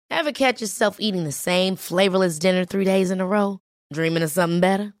Ever catch yourself eating the same flavorless dinner 3 days in a row? Dreaming of something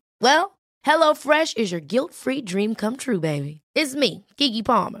better? Well, HelloFresh is your guilt-free dream come true, baby. It's me, Keke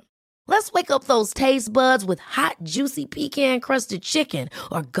Palmer. Let's wake up those taste buds with hot, juicy pecan-crusted chicken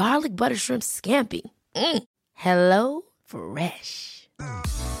or garlic butter shrimp scampi. Hello Fresh.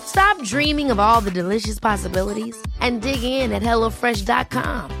 Stop dreaming of all the delicious possibilities and dig in at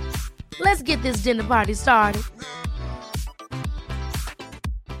HelloFresh.com. Let's get this dinner party started.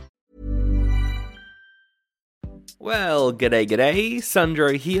 Well, g'day,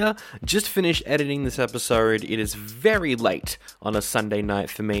 Sandro here. Just finished editing this episode. It is very late on a Sunday night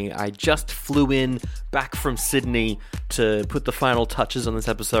for me. I just flew in back from Sydney to put the final touches on this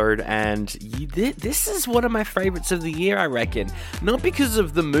episode, and this is one of my favorites of the year, I reckon. Not because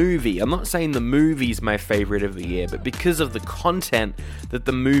of the movie. I'm not saying the movie's my favorite of the year, but because of the content that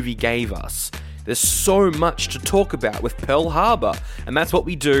the movie gave us. There's so much to talk about with Pearl Harbor, and that's what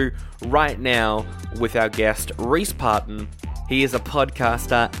we do right now with our guest, Rhys Parton. He is a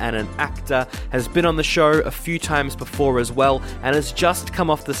podcaster and an actor, has been on the show a few times before as well, and has just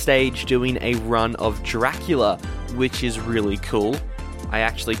come off the stage doing a run of Dracula, which is really cool. I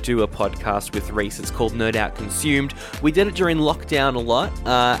actually do a podcast with Rhys. It's called Nerd Out Consumed. We did it during lockdown a lot.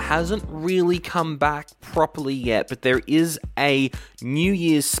 Hasn't really come back properly yet, but there is a New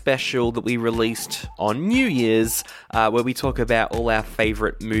Year's special that we released on New Year's where we talk about all our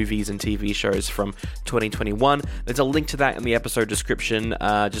favorite movies and TV shows from 2021. There's a link to that in the episode description.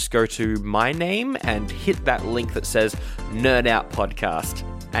 Just go to my name and hit that link that says Nerd Out Podcast,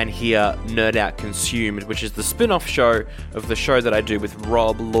 and hear Nerd Out Consumed, which is the spin-off show of the show that I do with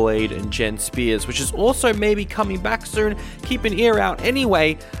Rob Lloyd and Jen Spears, which is also maybe coming back soon. Keep an ear out.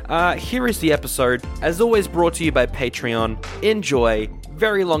 Anyway, here is the episode. As always, brought to you by Patreon. Enjoy.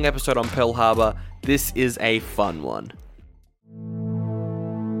 Very long episode on Pearl Harbor. This is a fun one.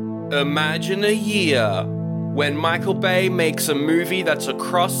 Imagine a year when Michael Bay makes a movie that's a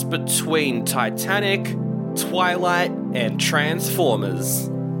cross between Titanic, Twilight, and Transformers.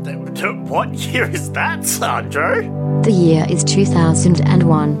 What year is that, Sandro? The year is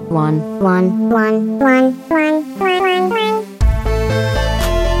 2001.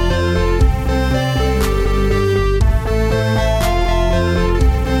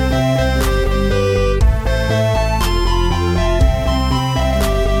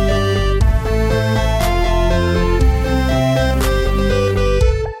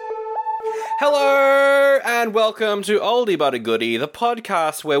 And welcome to Oldie But a Goodie, the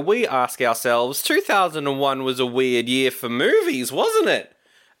podcast where we ask ourselves, 2001 was a weird year for movies, wasn't it?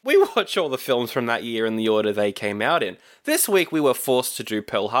 We watch all the films from that year in the order they came out in. This week we were forced to do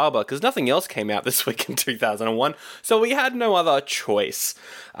Pearl Harbor because nothing else came out this week in 2001, so we had no other choice.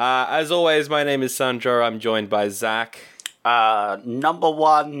 As always, my name is Sandro, I'm joined by Zach. Number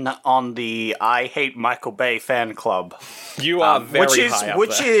one on the I Hate Michael Bay fan club. You are very high up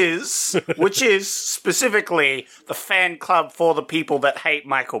which there. which is specifically the fan club for the people that hate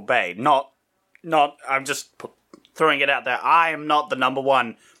Michael Bay. Not. I'm just throwing it out there. I am not the number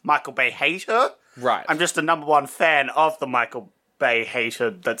one Michael Bay hater. Right. I'm just the number one fan of the Michael Bay hater.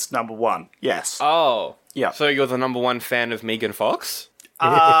 That's number one. Yes. Oh. Yeah. So you're the number one fan of Megan Fox?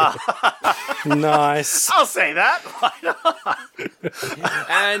 Nice. I'll say that. Why not?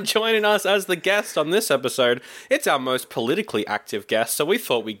 And joining us as the guest on this episode, it's our most politically active guest, so we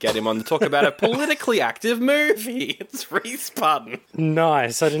thought we'd get him on to talk about a politically active movie. It's Rhys Parton.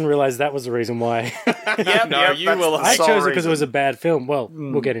 Nice. I didn't realise that was the reason why. You will. I chose it because it was a bad film. Well,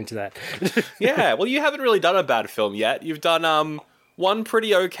 we'll get into that. Yeah, well, you haven't really done a bad film yet. You've done one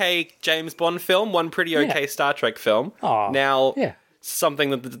pretty okay James Bond film, one pretty okay Star Trek film. Aw, now, yeah.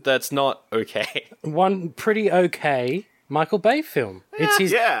 something that's not okay. One pretty okay Michael Bay film. It's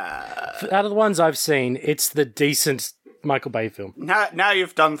his. Yeah. Out of the ones I've seen, it's the decent Michael Bay film. Now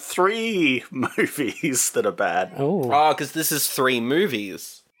you've done 3 movies that are bad. Oh, because this is 3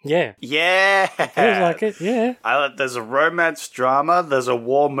 movies. yeah. Yeah. Feels like it, yeah. There's a romance drama, there's a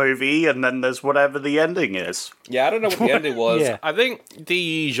war movie, and then there's whatever the ending is. Yeah, I don't know what the ending was. Yeah. I think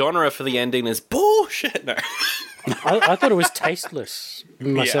the genre for the ending is bullshit. No. I thought it was tasteless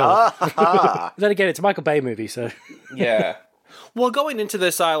myself. Then again, it's a Michael Bay movie, so... Yeah. Well, going into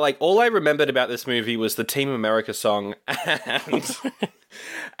this, all I remembered about this movie was the Team America song,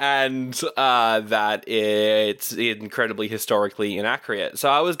 and that it's incredibly historically inaccurate. So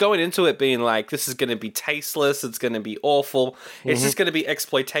I was going into it being like, this is going to be tasteless, it's going to be awful, it's just going to be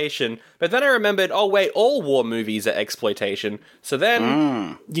exploitation. But then I remembered, oh wait, all war movies are exploitation. So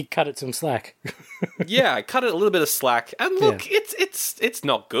then... You cut it some slack. Yeah, I cut it a little bit of slack. And look, it's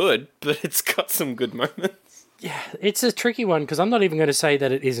not good, but it's got some good moments. It's a tricky one because I'm not even going to say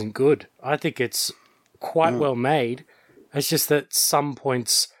that it isn't good. I think it's quite well made. It's just that some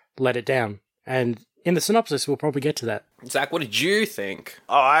points let it down. And in the synopsis, we'll probably get to that. Zach, what did you think?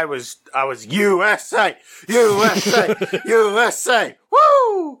 Oh, I was USA, USA, USA.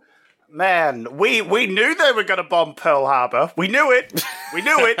 Woo! Man, we knew they were going to bomb Pearl Harbor. We knew it.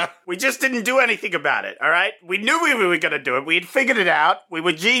 We just didn't do anything about it, all right? We knew we were going to do it. We had figured it out. We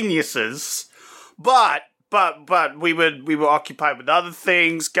were geniuses. But we were occupied with other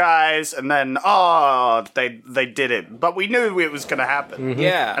things, guys, and then they did it. But we knew it was going to happen. Mm-hmm.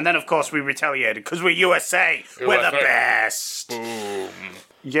 Yeah. And then of course we retaliated because we're USA. We're the best. Boom.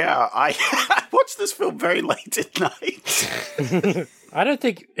 Yeah, I watched this film very late at night. I don't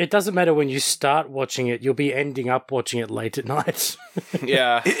think it doesn't matter when you start watching it, you'll be ending up watching it late at night.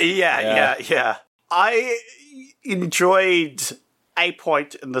 Yeah. Yeah. I enjoyed a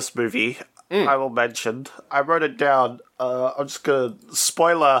point in this movie. I will mention. I wrote it down. I'm just gonna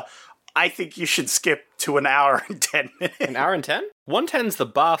spoiler. I think you should skip to an hour and 10 minutes. An hour and 10? 110's the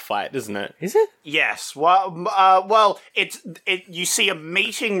bar fight, isn't it? Is it? Yes. Well, you see a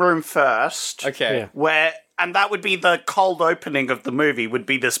meeting room first. Okay. Yeah. And that would be the cold opening of the movie, would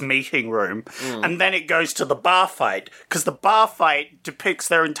be this meeting room. And then it goes to the bar fight, because the bar fight depicts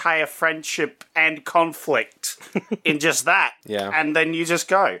their entire friendship and conflict in just that. Yeah. And then you just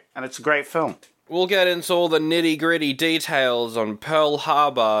go, and it's a great film. We'll get into all the nitty-gritty details on Pearl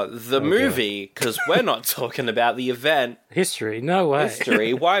Harbor, the movie, because we're not talking about the event. History? No way.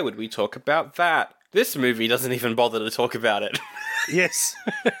 History? Why would we talk about that? This movie doesn't even bother to talk about it. Yes.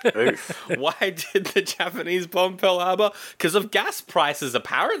 Why did the Japanese bomb Pearl Harbor? Because of gas prices,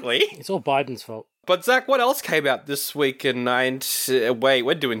 apparently. It's all Biden's fault. But Zach, what else came out this week in wait,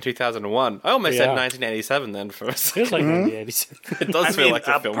 we're doing 2001. I almost said 1987 then for a second. Feels like 1987. It does feel like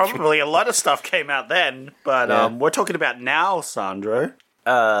a film. Probably a lot of stuff came out then, but we're talking about now, Sandro.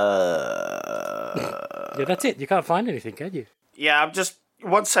 Yeah, that's it. You can't find anything, can you? Yeah, I'm just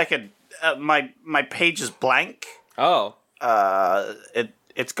 1 second. My page is blank. Oh.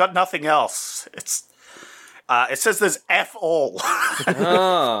 It's got nothing else. It says there's F all.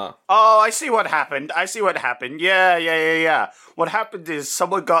 Ah. Oh, I see what happened. Yeah. What happened is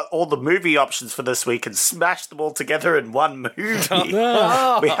someone got all the movie options for this week and smashed them all together in one movie.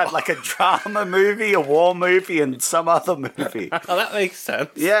 We had like a drama movie, a war movie, and some other movie. Oh, that makes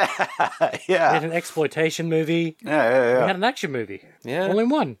sense. Yeah. We had an exploitation movie. Yeah. We had an action movie. Yeah. All in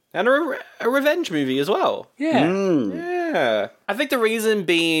one. And a revenge movie as well. Yeah. Yeah. I think the reason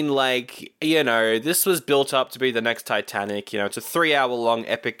being, like, this was built up to be the next Titanic. It's a 3-hour-long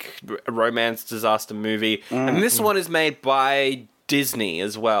epic romance disaster movie. And this one is made by Disney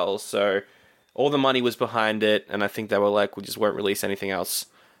as well. So all the money was behind it. And I think they were like, we just won't release anything else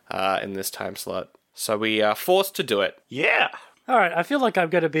in this time slot. So we are forced to do it. Yeah. All right, I feel like I'm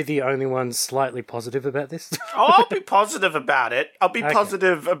going to be the only one slightly positive about this. I'll be positive about it. I'll be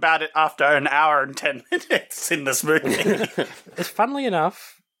positive about it after an hour and 10 minutes in this movie. Funnily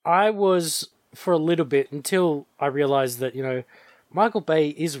enough, I was, for a little bit, until I realised that, Michael Bay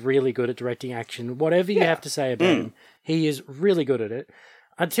is really good at directing action. Whatever you have to say about him, he is really good at it.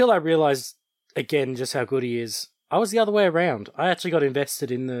 Until I realised, again, just how good he is, I was the other way around. I actually got invested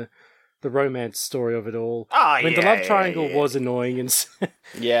in the romance story of it all. The love triangle was annoying, and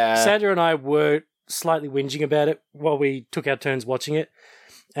Sandra and I were slightly whinging about it while we took our turns watching it.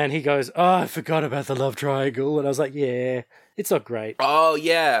 And he goes, I forgot about the love triangle. And I was like, yeah, it's not great. Oh,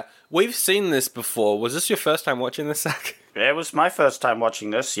 yeah. We've seen this before. Was this your first time watching this, Zach? It was my first time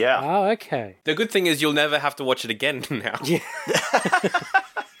watching this, yeah. Oh, okay. The good thing is you'll never have to watch it again now. Yeah.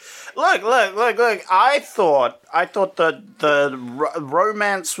 Look. I thought the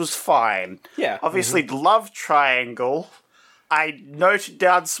romance was fine. Yeah. Obviously, the love triangle, I noted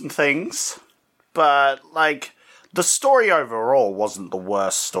down some things, but, the story overall wasn't the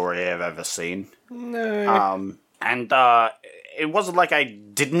worst story I've ever seen. No. And it wasn't like I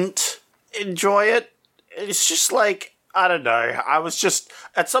didn't enjoy it. It's just I don't know. I was just...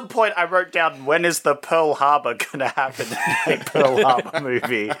 At some point, I wrote down, when is the Pearl Harbor going to happen in a Pearl Harbor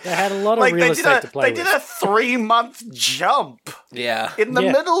movie? They had a lot of real estate to play with. They did a 3-month jump. Yeah. In the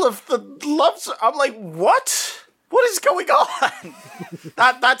middle of the love... I'm like, what? What is going on?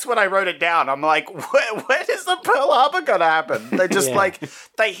 That's when I wrote it down. I'm like, when is the Pearl Harbor going to happen? They just,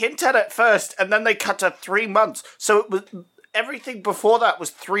 they hint at it first, and then they cut to 3 months. So it was... Everything before that was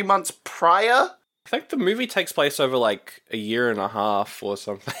 3 months prior... I think the movie takes place over a year and a half or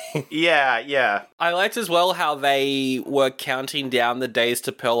something. Yeah. I liked as well how they were counting down the days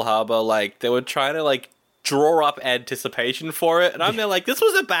to Pearl Harbor. They were trying to draw up anticipation for it, and I'm there like, this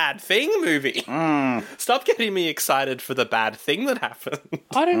was a bad thing movie. Stop getting me excited for the bad thing that happened.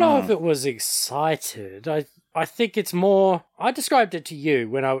 I don't know if it was excited. I think it's more. I described it to you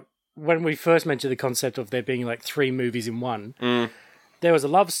when we first mentioned the concept of there being like 3 movies in one. There was a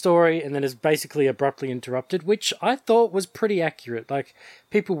love story, and then it's basically abruptly interrupted, which I thought was pretty accurate. Like,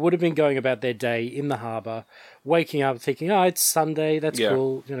 people would have been going about their day in the harbour, waking up thinking, oh, it's Sunday, that's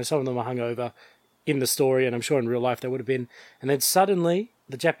cool. You know, some of them are hungover in the story, and I'm sure in real life they would have been. And then suddenly,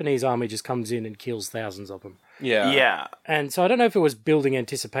 the Japanese army just comes in and kills thousands of them. Yeah. And so I don't know if it was building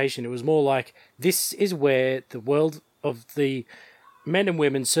anticipation. It was more like, this is where the world of the men and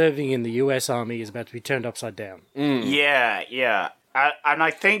women serving in the US Army is about to be turned upside down. Yeah. And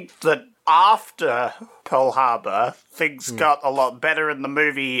I think that after Pearl Harbor, things got a lot better in the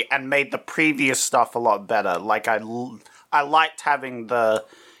movie and made the previous stuff a lot better. Like, I liked having the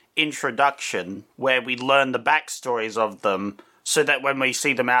introduction where we learn the backstories of them so that when we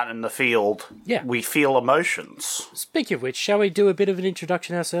see them out in the field, we feel emotions. Speaking of which, shall we do a bit of an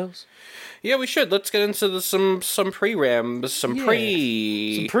introduction ourselves? Yeah, we should. Let's get into some pre-rams, some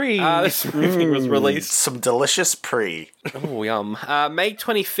pre. This movie was released. Some delicious pre. Oh, yum. May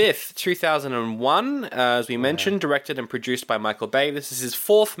 25th, 2001, as we mentioned, directed and produced by Michael Bay. This is his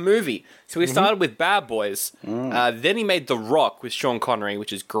 4th movie. So he started with Bad Boys. Then he made The Rock with Sean Connery,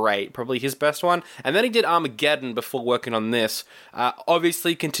 which is great. Probably his best one. And then he did Armageddon before working on this.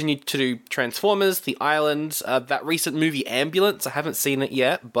 Obviously continued to do Transformers, The Island, that recent movie Ambulance. I haven't seen it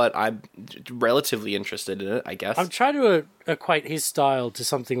yet, but I'm relatively interested in it, I guess. I'm trying to equate his style to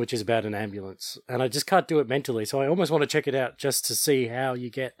something which is about an ambulance, and I just can't do it mentally, so I almost want to check it out just to see how you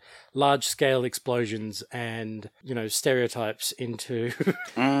get large-scale explosions and, you know, stereotypes into,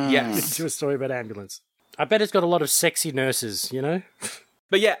 into a story about ambulance. I bet it's got a lot of sexy nurses, you know?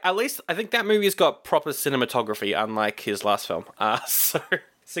 But yeah, at least I think that movie's got proper cinematography, unlike his last film. So,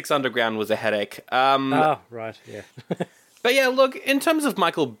 Six Underground was a headache. Oh, right, yeah. But yeah, look, in terms of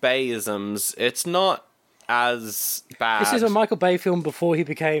Michael Bay-isms, it's not as bad. This is a Michael Bay film before he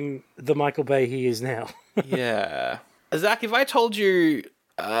became the Michael Bay he is now. Yeah. Zach, if I told you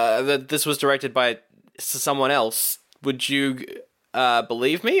that this was directed by someone else, would you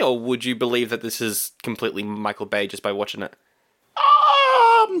believe me, or would you believe that this is completely Michael Bay just by watching it?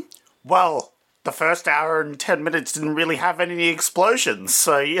 Well, the first hour and 10 minutes didn't really have any explosions,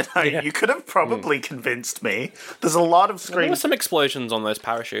 so, you know, you could have probably convinced me. There's a lot of screen... There were some explosions on those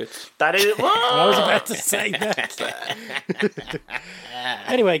parachutes. That is... I was about to say that.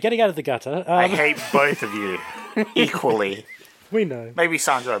 Anyway, getting out of the gutter. I hate both of you equally. We know. Maybe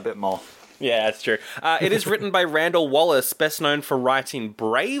Sandra a bit more. Yeah, that's true. It is written by Randall Wallace, best known for writing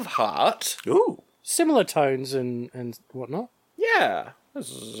Braveheart. Ooh. Similar tones and whatnot. Yeah, this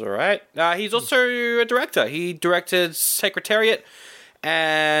is alright. He's also a director. He directed Secretariat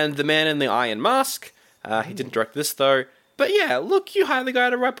and The Man in the Iron Mask. He didn't direct this, though. But yeah, look, you hired the guy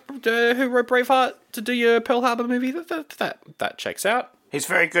who wrote Braveheart to do your Pearl Harbor movie. That checks out. He's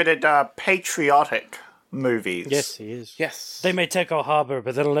very good at patriotic movies. Yes, he is. Yes. They may take our harbour,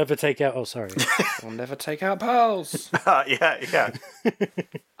 but they'll never take out... Oh, sorry. They'll never take out pearls. Yeah.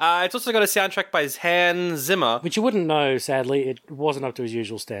 It's also got a soundtrack by Hans Zimmer. Which you wouldn't know, sadly. It wasn't up to his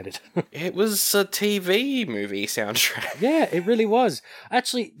usual standard. It was a TV movie soundtrack. Yeah, it really was.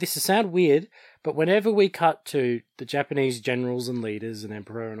 Actually, this will sound weird, but whenever we cut to the Japanese generals and leaders and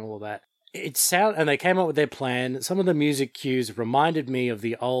emperor and all of that, and they came up with their plan. Some of the music cues reminded me of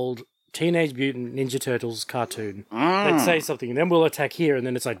the old Teenage Mutant Ninja Turtles cartoon. They'd say something, and then we'll attack here, and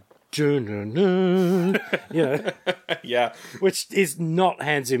then it's like, you know, Yeah. which is not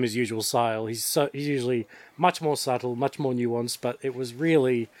Hans Zimmer's usual style. He's usually much more subtle, much more nuanced, but it was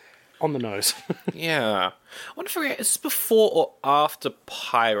really on the nose. Yeah. I want to figure out, is this before or after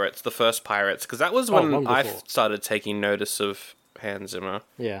Pirates, the first Pirates? Because that was when long I before. started taking notice of Hans Zimmer.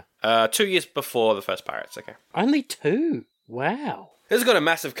 Yeah. 2 years before the first Pirates, okay. Only 2? Wow. This has got a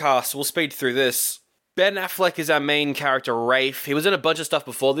massive cast. We'll speed through this. Ben Affleck is our main character, Rafe. He was in a bunch of stuff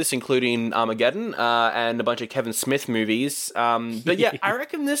before this, including Armageddon and a bunch of Kevin Smith movies. But yeah, I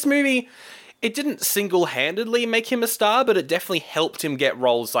reckon this movie, it didn't single-handedly make him a star, but it definitely helped him get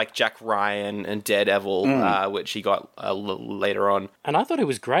roles like Jack Ryan and Daredevil, which he got later on. And I thought it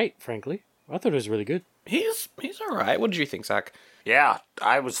was great, frankly. I thought it was really good. He's all right. What did you think, Zach? Yeah,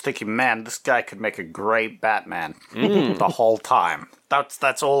 I was thinking, man, this guy could make a great Batman the whole time.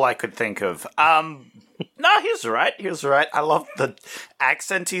 That's all I could think of. No, he's right. I love the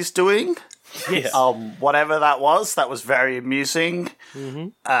accent he's doing. Yes. Whatever that was very amusing.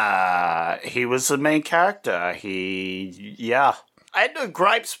 He was the main character. I had no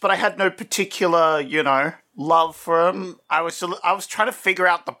gripes, but I had no particular, love for him. I was trying to figure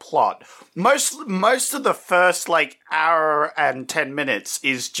out the plot. Most of the first hour and 10 minutes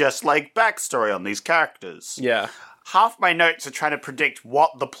is just backstory on these characters. Yeah. Half my notes are trying to predict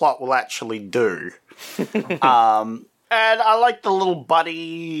what the plot will actually do. And I like the little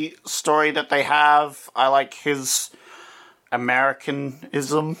buddy story that they have. I like his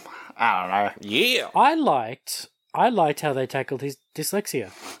Americanism. I don't know. Yeah. I liked how they tackled his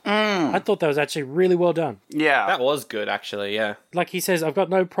dyslexia. I thought that was actually really well done. Yeah. That was good, actually, yeah. Like he says, I've got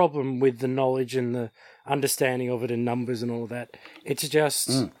no problem with the knowledge and the understanding of it and numbers and all of that. It's just,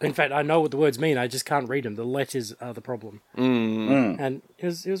 in fact, I know what the words mean. I just can't read them. The letters are the problem. And it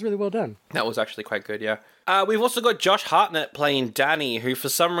was really well done. That was actually quite good, yeah. We've also got Josh Hartnett playing Danny, who for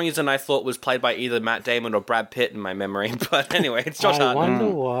some reason I thought was played by either Matt Damon or Brad Pitt in my memory. But anyway, it's Josh Hartnett. I wonder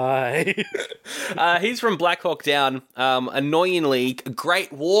why. He's from Black Hawk Down. Annoyingly, a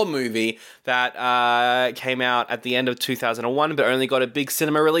great war movie that came out at the end of 2001, but only got a big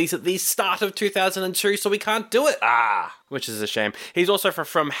cinema release at the start of 2002, so we can't do it. Which is a shame. He's also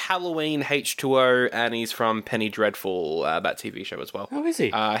from Halloween H2O, and he's from Penny Dreadful, that TV show as well. Oh, is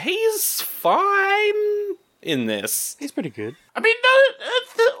he? He's fine in this. He's pretty good. I mean,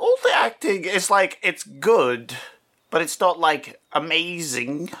 all the acting is it's good, but it's not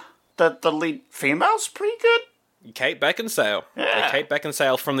amazing. The lead female's pretty good. Kate Beckinsale. Yeah. Kate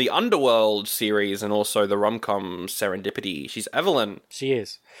Beckinsale from the Underworld series and also the rom-com Serendipity. She's Evelyn. She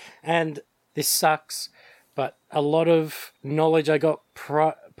is. And this sucks, but a lot of knowledge I got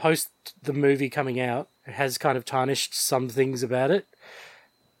post the movie coming out has kind of tarnished some things about it.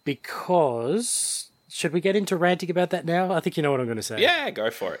 Because... Should we get into ranting about that now? I think you know what I'm going to say. Yeah, go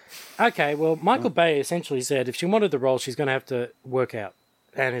for it. Okay, well, Michael Bay essentially said if she wanted the role, she's going to have to work out.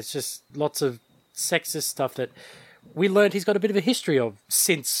 And it's just lots of sexist stuff that we learned he's got a bit of a history of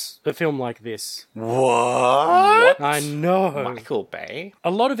since a film like this. What? I know. Michael Bay?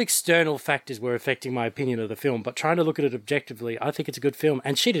 A lot of external factors were affecting my opinion of the film, but trying to look at it objectively, I think it's a good film,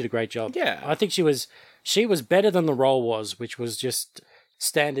 and she did a great job. Yeah. I think she was better than the role was, which was just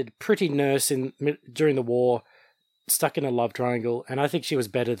standard pretty nurse during the war, stuck in a love triangle, and I think she was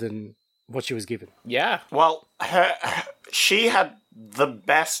better than what she was given. Yeah. Well, she had the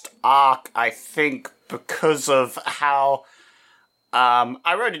best arc, I think, because of how...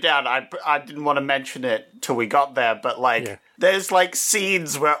 I wrote it down. I didn't want to mention it till we got there, but there's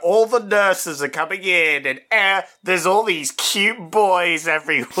scenes where all the nurses are coming in and there's all these cute boys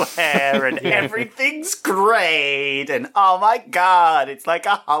everywhere and everything's great and oh my god, it's like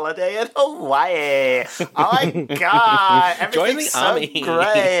a holiday in Hawaii. Oh my god, everything's so army.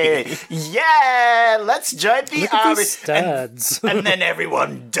 great. Yeah, let's join the Look at army. these studs. And then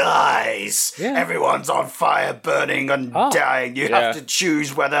everyone dies. Yeah. Everyone's on fire, burning and dying. You have to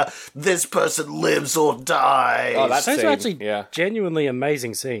choose whether this person lives or dies. Oh, that's Those are actually yeah. genuinely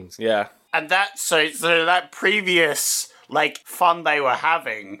amazing scenes. Yeah. And that so that previous fun they were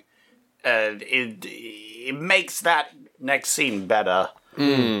having, it makes that next scene better.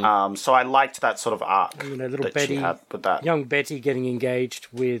 So I liked that sort of arc Little that Betty, she had with that. young Betty getting engaged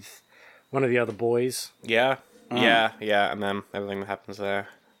with one of the other boys. Yeah. Yeah, and then everything that happens there.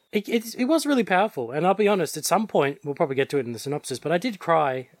 It was really powerful, and I'll be honest, at some point, we'll probably get to it in the synopsis, but I did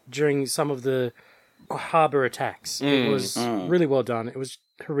cry during some of the harbour attacks. It was really well done. It was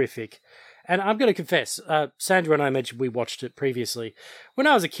horrific. And I'm going to confess, Sandra and I mentioned we watched it previously. When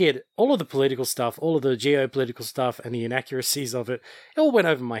I was a kid, all of the political stuff, all of the geopolitical stuff and the inaccuracies of it all went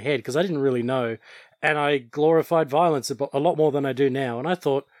over my head because I didn't really know. And I glorified violence a lot more than I do now. And I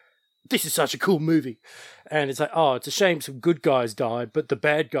thought, this is such a cool movie. And it's like, oh, it's a shame some good guys died, but the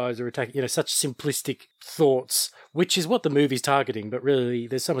bad guys are attacking, such simplistic thoughts, which is what the movie's targeting, but really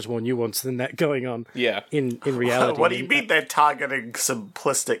there's so much more nuance than that going on in reality. What do you mean they're targeting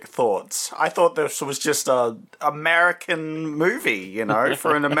simplistic thoughts? I thought this was just a American movie,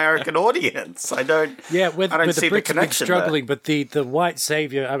 for an American audience. I don't see the the Brits connection struggling, but the white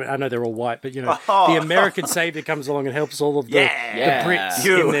savior, I know they're all white, but the American savior comes along and helps all of the Brits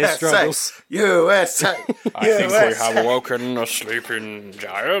in their struggles. USA. I think we have awoken a sleeping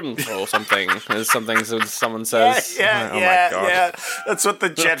giant or something. There's something someone says. Yeah. That's what the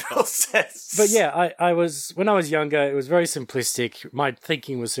general says. But yeah, I was, when I was younger, it was very simplistic. My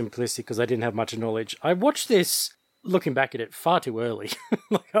thinking was simplistic because I didn't have much knowledge. I watched this, looking back at it, far too early.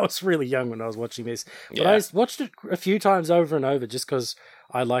 I was really young when I was watching this. But I watched it a few times over and over just because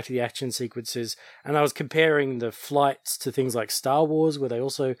I liked the action sequences. And I was comparing the flights to things like Star Wars, where they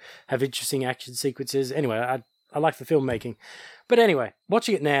also have interesting action sequences. Anyway, I like the filmmaking. But anyway,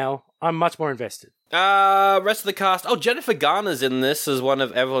 watching it now, I'm much more invested. Rest of the cast. Oh, Jennifer Garner's in this as one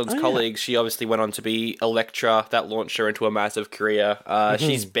of Evelyn's colleagues. She obviously went on to be Elektra. That launched her into a massive career.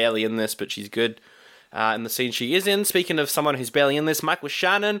 She's barely in this, but she's good in the scene she is in. Speaking of someone who's barely in this, Michael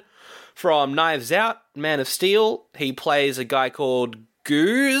Shannon from Knives Out, Man of Steel. He plays a guy called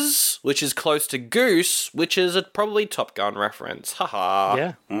Goose, which is close to Goose, which is a probably Top Gun reference. Haha.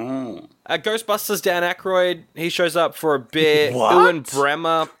 Yeah. Ghostbusters, Dan Aykroyd, he shows up for a bit. What? Ewan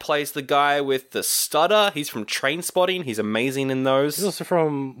Bremer plays the guy with the stutter. He's from Trainspotting. He's amazing in those. He's also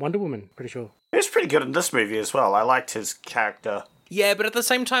from Wonder Woman, pretty sure. He was pretty good in this movie as well. I liked his character. Yeah, but at the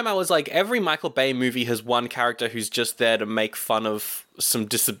same time, I was like, every Michael Bay movie has one character who's just there to make fun of some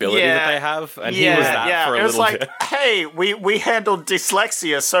disability that they have, and he was that for a it was little like, bit. hey, we handled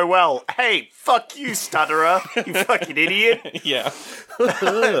dyslexia so well. Hey, fuck you, stutterer, you fucking idiot. Yeah.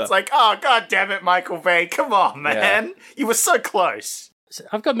 It's like, oh, god damn it, Michael Bay, come on, man. You were so close. So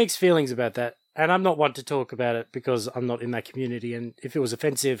I've got mixed feelings about that, and I'm not one to talk about it because I'm not in that community, and if it was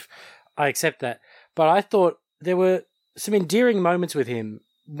offensive, I accept that. But I thought there were some endearing moments with him.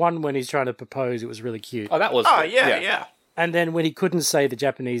 One when he's trying to propose, it was really cute. Oh, that was Oh, good. yeah. And then when he couldn't say the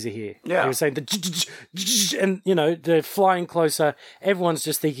Japanese are here, Yeah. he was saying the and they're flying closer. Everyone's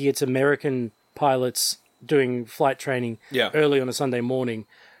just thinking it's American pilots doing flight training early on a Sunday morning.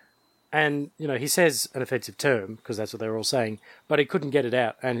 And, he says an offensive term, because that's what they were all saying, but he couldn't get it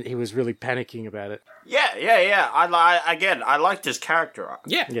out, and he was really panicking about it. Yeah. I liked his character arc.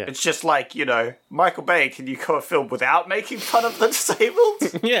 Yeah. Yeah. It's just like, Michael Bay, can you go a film without making fun of the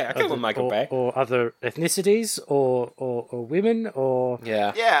disabled? Yeah, I come with Michael Bay. Or other ethnicities, or women, or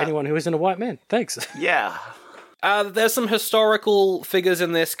Yeah. Yeah. anyone who isn't a white man. Thanks. Yeah. There's some historical figures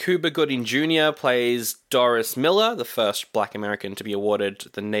in this. Cuba Gooding Jr. plays Doris Miller, the first black American to be awarded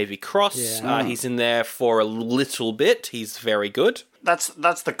the Navy Cross. Yeah. He's in there for a little bit. He's very good. That's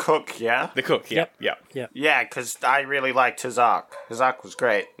the cook, yeah? The cook, Yep. yeah. Yeah, because I really liked his arc. His arc was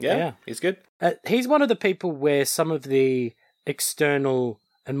great. Yeah, he's good. He's one of the people where some of the external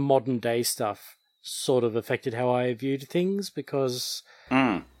and modern day stuff sort of affected how I viewed things, because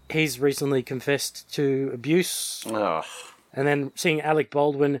he's recently confessed to abuse. Ugh. And then seeing Alec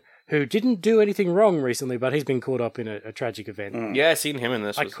Baldwin, who didn't do anything wrong recently, but he's been caught up in a tragic event. Yeah, seen him in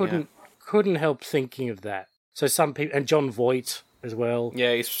this. I couldn't help thinking of that. So some people, and John Voight as well.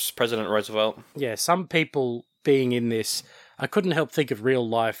 Yeah, he's President Roosevelt. Yeah, some people being in this, I couldn't help think of real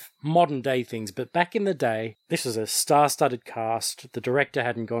life, modern day things. But back in the day, this was a star-studded cast. The director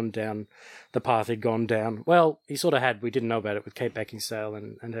hadn't gone down the path he'd gone down. Well, he sort of had. We didn't know about it with Kate Beckinsale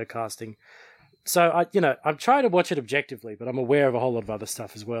and her casting. So I'm trying to watch it objectively, but I'm aware of a whole lot of other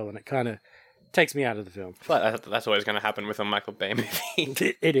stuff as well, and it kind of takes me out of the film. But that's always going to happen with a Michael Bay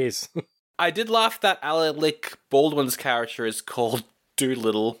movie. It is. I did laugh that Alec Baldwin's character is called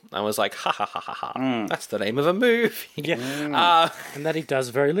Doolittle. I was like, ha ha ha ha ha. That's the name of a movie. Yeah. And that he does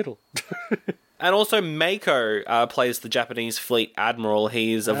very little. And also Mako plays the Japanese fleet admiral.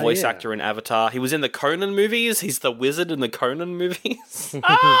 He's a voice actor in Avatar. He was in the Conan movies. He's the wizard in the Conan movies.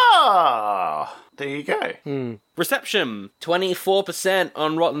 Ah, there you go. Reception, 24%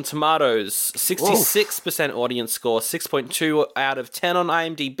 on Rotten Tomatoes, 66% audience score, 6.2 out of 10 on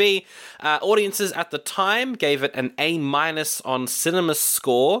IMDb. Audiences at the time gave it an A- on Cinema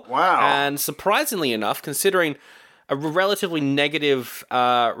Score. Wow. And surprisingly enough, considering a relatively negative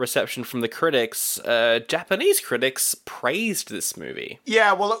reception from the critics, Japanese critics praised this movie.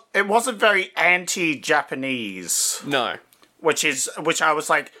 Yeah, well, it wasn't very anti-Japanese, No. which I was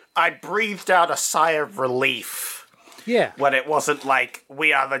like, I breathed out a sigh of relief Yeah. when it wasn't like,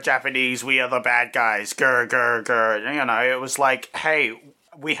 we are the Japanese, we are the bad guys, grr, grr, grr. It was like, hey,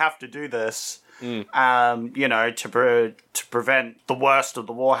 we have to do this, to prevent the worst of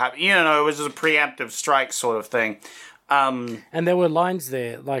the war happening. It was a preemptive strike sort of thing. And there were lines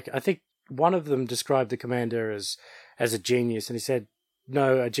there, like, I think one of them described the commander as a genius, and he said,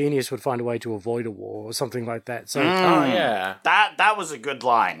 no, a genius would find a way to avoid a war, or something like that. So, Oh, yeah. That was a good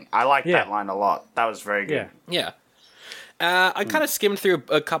line. I liked that line a lot. That was very good. yeah. I kind of skimmed through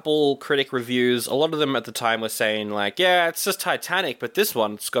a couple critic reviews. A lot of them at the time were saying, like, yeah, it's just Titanic, but this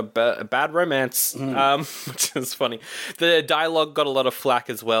one's got a bad romance, which is funny. The dialogue got a lot of flack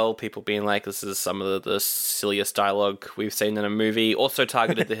as well, people being like, this is some of the silliest dialogue we've seen in a movie. Also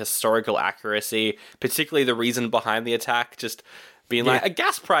targeted the historical accuracy, particularly the reason behind the attack, just being like,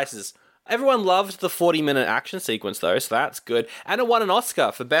 gas prices. Everyone loved the 40-minute action sequence, though, so that's good. And it won an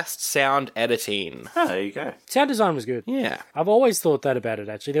Oscar for Best Sound Editing. Oh, there you go. Sound design was good. Yeah. I've always thought that about it,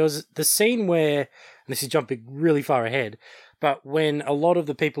 actually. There was the scene where, and this is jumping really far ahead, but when a lot of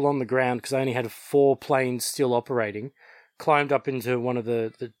the people on the ground, because I only had 4 planes still operating, climbed up into one of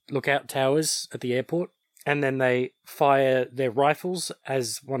the lookout towers at the airport, and then they fire their rifles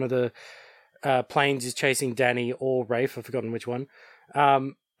as one of the planes is chasing Danny or Rafe, I've forgotten which one,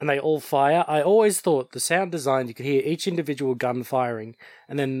 and they all fire. I always thought the sound design, you could hear each individual gun firing,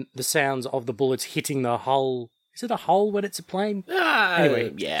 and then the sounds of the bullets hitting the hull. Is it a hull when it's a plane?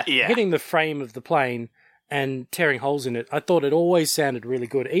 Anyway, yeah. hitting the frame of the plane and tearing holes in it. I thought it always sounded really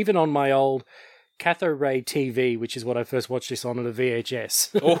good, even on my old Catho Ray TV, which is what I first watched this on a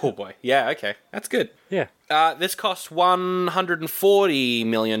VHS. Oh, boy. Yeah, okay. That's good. Yeah. This cost $140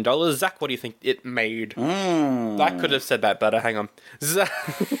 million. Zach, what do you think it made? I could have said that better. Hang on.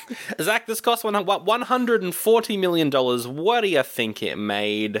 Zach, this cost $140 million. What do you think it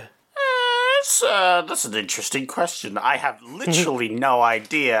made? That's an interesting question. I have literally no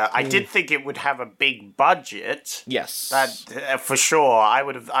idea. I did think it would have a big budget. Yes. That for sure. I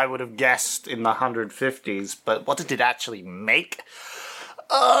would have guessed in the 150s, but what did it actually make?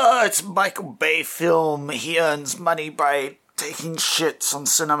 It's a Michael Bay film. He earns money by taking shits on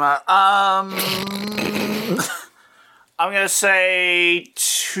cinema. I'm gonna say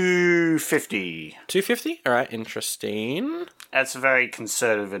 250. 250? All right, interesting. That's a very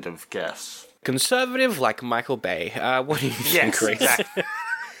conservative guess. Conservative like Michael Bay. What do you think, Yes, Reese? exactly.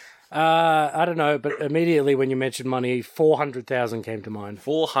 I don't know, but immediately when you mentioned money, 400,000 came to mind.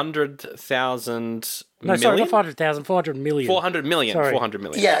 400,000 No, million? sorry, not 500,000, 400 million. 400 million. Sorry. 400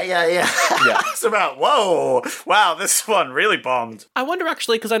 million. Yeah. Yeah. It's about, whoa, wow, this one really bombed. I wonder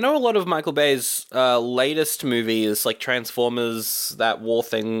actually, because I know a lot of Michael Bay's latest movies, like Transformers, that war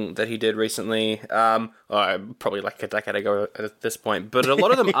thing that he did recently, probably like a decade ago at this point, but a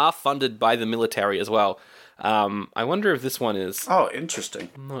lot of them are funded by the military as well. I wonder if this one is. Oh, interesting.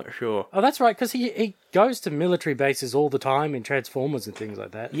 I'm not sure. Oh, that's right, because he goes to military bases all the time in Transformers and things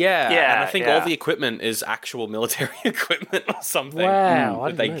like that. Yeah, Yeah, and I think yeah. all the equipment is actual military equipment or something. Wow, I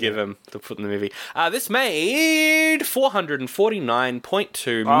that they didn't know give him to put in the movie. This made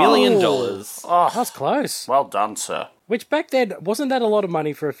 $449.2 million. Oh, That's close. well done, sir. Which back then, wasn't that a lot of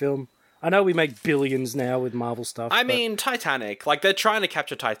money for a film? I know we make billions now with Marvel stuff. I mean, Titanic. Like, they're trying to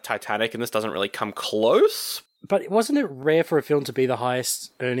capture Titanic, and this doesn't really come close. But wasn't it rare for a film to be the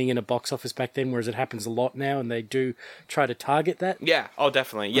highest earning in a box office back then, whereas it happens a lot now, and they do try to target that? Yeah, oh,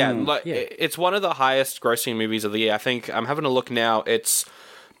 definitely. Yeah, It's one of the highest grossing movies of the year. I think, I'm having a look now, it's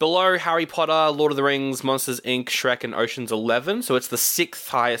below Harry Potter, Lord of the Rings, Monsters, Inc., Shrek, and Ocean's 11, so it's the 6th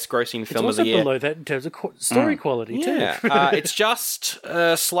highest grossing film of the year. It's also below that in terms of story quality, too. Yeah, it's just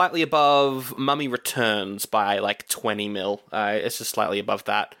slightly above Mummy Returns by like 20 mil. It's just slightly above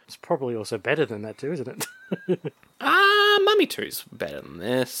that. It's probably also better than that, too, isn't it? Mummy 2's better than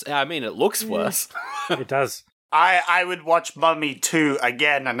this. I mean, it looks worse. It does. I would watch Mummy 2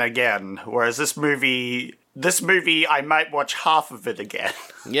 again and again, whereas this movie I might watch half of it again.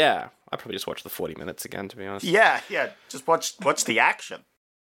 Yeah, I'd probably just watch the 40 minutes again, to be honest. Yeah, just watch the action.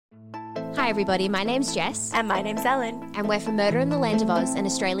 Hi everybody, my name's Jess. And my name's Ellen. And we're from Murder in the Land of Oz, an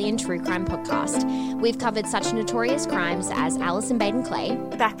Australian true crime podcast. We've covered such notorious crimes as Alison Baden-Clay,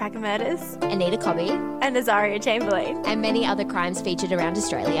 Backpacker Murders, Anita Cobby, and Azaria Chamberlain. and many other crimes featured around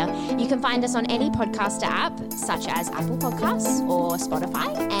Australia. You can find us on any podcaster app, such as Apple Podcasts or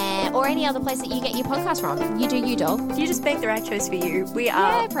Spotify, or any other place that you get your podcast from. You do you, dog. You just make the right choice for you. We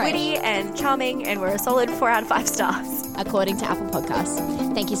are Yeah, Prash. witty and charming, and we're a solid 4 out of 5 stars. According to Apple Podcasts.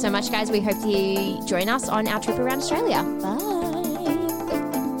 Thank you so much, guys. We hope you join us on our trip around Australia. Bye.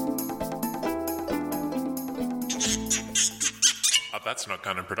 That's Not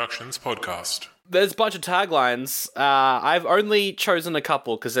Canon Productions podcast. There's a bunch of taglines. I've only chosen a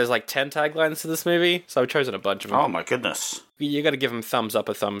couple because there's like 10 taglines to this movie, so I've chosen a bunch of them. Oh my goodness. You got to give them thumbs up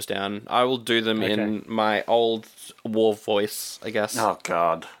or thumbs down. I will do them in my old war voice, I guess. Oh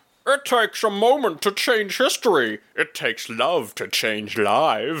god. It takes a moment to change history. It takes love to change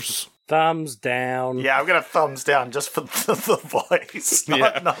lives. Thumbs down. Yeah, I'm gonna thumbs down just for the voice,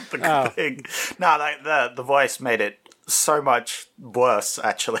 not the thing. No, the voice made it so much worse,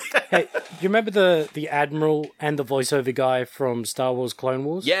 actually. Hey, do you remember the Admiral and the voiceover guy from Star Wars Clone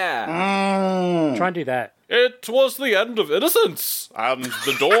Wars? Yeah. Try and do that. It was the end of innocence and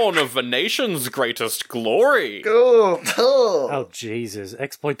the dawn of a nation's greatest glory. Oh, Jesus.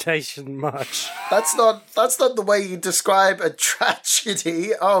 Exploitation much. That's not the way you describe a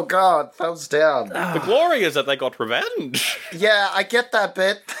tragedy. Oh, God. Thumbs down. The glory is that they got revenge. Yeah, I get that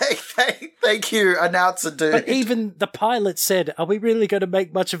bit. Thank you, announcer dude. But even the pilot said, are we really going to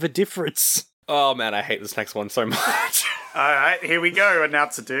make much of a difference? Oh man, I hate this next one so much. All right, here we go,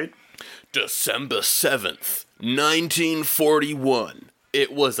 announcer dude. December 7th, 1941.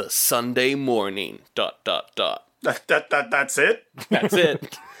 It was a Sunday morning. ... That's it? That's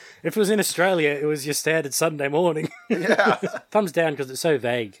it. If it was in Australia, it was your standard Sunday morning. Yeah. Thumbs down because it's so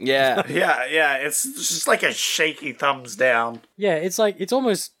vague. Yeah. Yeah, it's just like a shaky thumbs down. Yeah, it's like, it's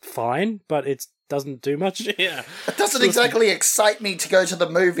almost fine, but it doesn't do much. Yeah. It doesn't exactly excite me to go to the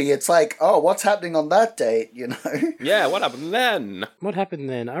movie. It's like, oh, what's happening on that date, you know? Yeah, what happened then? What happened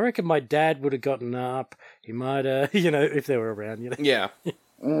then? I reckon my dad would have gotten up. He might have, if they were around, Yeah.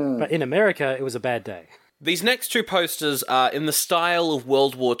 But in America, it was a bad day. These next two posters are in the style of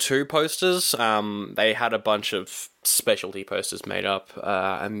World War II posters. They had a bunch of specialty posters made up,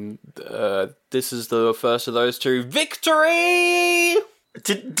 and this is the first of those two. Victory!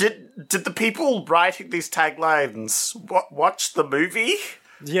 Did the people writing these taglines watch the movie?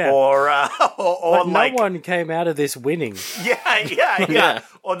 Yeah. Or no one came out of this winning. Yeah.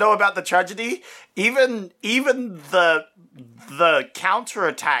 Or know about the tragedy. Even the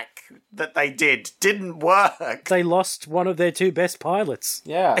counterattack that they didn't work. They lost one of their two best pilots.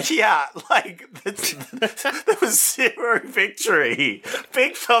 Yeah. Yeah, like there was zero victory.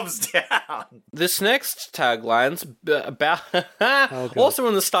 Big thumbs down. This next tagline's about God. also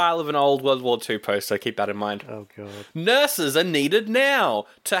in the style of an old World War II poster. Keep that in mind. Oh, God. Nurses are needed now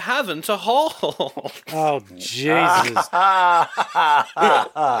to have and to hold. Oh, Jesus.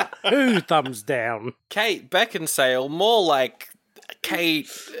 Who thumbs down? Kate Beckinsale, more like Kate,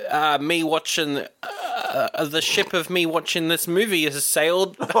 me watching the ship of me watching this movie has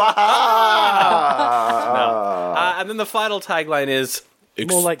sailed. No. And then the final tagline is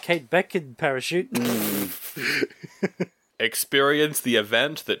More like Kate Beckin parachute. experience the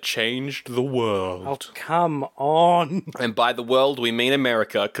event that changed the world. Oh, come on. And by the world, we mean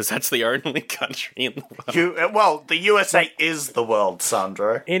America, because that's the only country in the world. The USA is the world,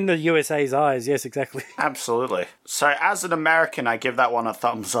 Sandro. In the USA's eyes, yes, exactly. Absolutely. So, as an American, I give that one a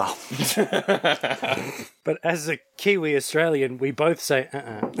thumbs up. But as a Kiwi Australian, we both say,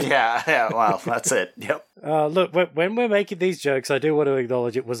 Yeah, well, that's it. Yep. Look, when we're making these jokes, I do want to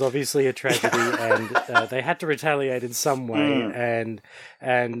acknowledge it was obviously a tragedy, and they had to retaliate in some way.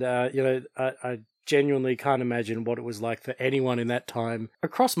 And I genuinely can't imagine what it was like for anyone in that time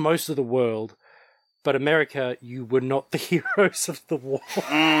across most of the world. But America, you were not the heroes of the war.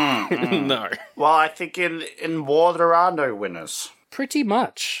 No. Well, I think in war there are no winners. Pretty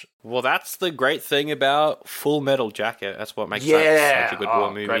much. Well, that's the great thing about Full Metal Jacket. That's what makes that such a good war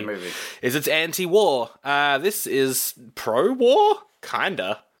movie. Great movie. Is it's anti-war. This is pro-war?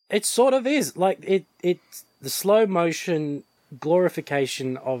 Kinda. It sort of is. Like, it's the slow motion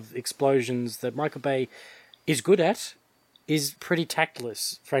glorification of explosions that Michael Bay is good at is pretty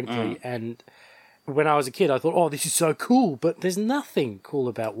tactless, frankly. And when I was a kid, I thought, oh, this is so cool. But there's nothing cool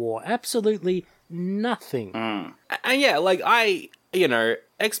about war. Absolutely nothing. And yeah, like,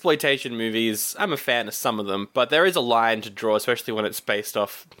 exploitation movies, I'm a fan of some of them, but there is a line to draw, especially when it's based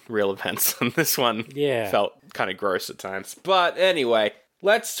off real events, and this one felt kind of gross at times. But anyway,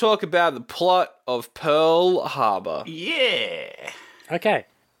 let's talk about the plot of Pearl Harbor. Yeah. Okay.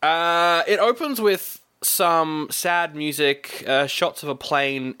 It opens with some sad music, shots of a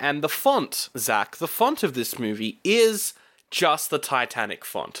plane, and the font, Zach, the font of this movie is just the Titanic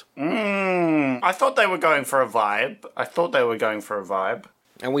font. I thought they were going for a vibe.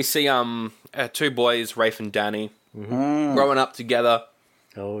 And we see two boys, Rafe and Danny, growing up together.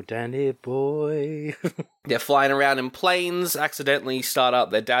 Oh, Danny boy. They're flying around in planes, accidentally start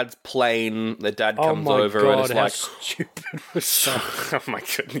up their dad's plane. Their dad comes over God, and is how like... stupid was that? Oh my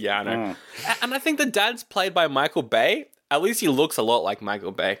god, yeah, I know. And I think the dad's played by Michael Bay. At least he looks a lot like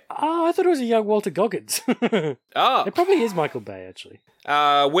Michael Bay. Oh, I thought it was a young Walter Goggins. Oh. It probably is Michael Bay, actually.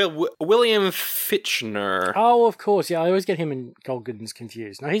 William Fichtner. Oh, of course. Yeah, I always get him and Goggins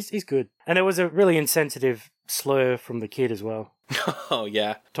confused. No, he's good. And it was a really insensitive slur from the kid as well. Oh,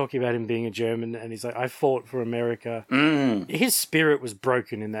 yeah. Talking about him being a German, and he's like, I fought for America. His spirit was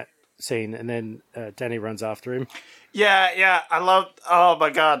broken in that scene, and then Danny runs after him. Yeah, oh my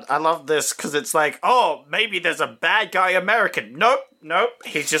god, I love this, because it's like, oh, maybe there's a bad guy American. Nope,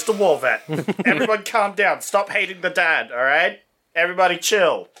 he's just a war vet. Everyone calm down, stop hating the dad, alright? Everybody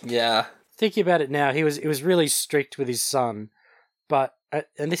chill. Yeah. thinking about it now, he was really strict with his son, but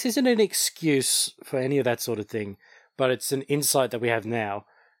and this isn't an excuse for any of that sort of thing, but it's an insight that we have now.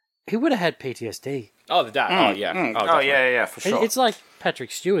 He would have had PTSD. Oh, the dad. Oh, yeah. Yeah, for sure. It's like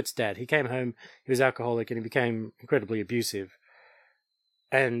Patrick Stewart's dad. He came home, he was alcoholic, and he became incredibly abusive.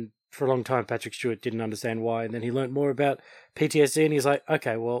 And for a long time, Patrick Stewart didn't understand why, and then he learned more about PTSD, and he's like,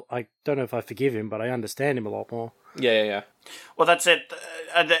 okay, well, I don't know if I forgive him, but I understand him a lot more. Yeah. Well, that's it.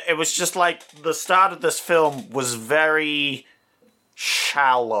 It was just like the start of this film was very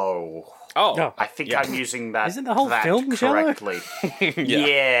shallow. Oh. I think I'm using that. Isn't the whole film correctly?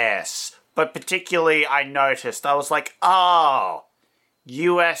 Yes, but particularly I noticed. I was like, "Oh,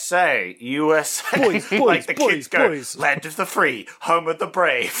 USA, Boys, like the boys, kids go, boys. land of the free, home of the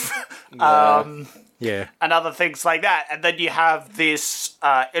brave." Yeah. And other things like that. And then you have this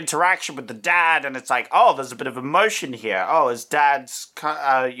interaction with the dad, and it's like, oh, there's a bit of emotion here. Oh, his dad's,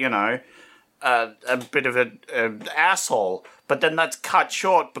 a bit of an asshole. But then that's cut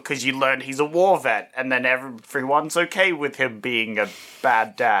short because you learn he's a war vet, and then everyone's okay with him being a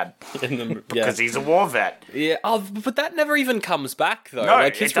bad dad because he's a war vet. Yeah. Oh, but that never even comes back, though. No,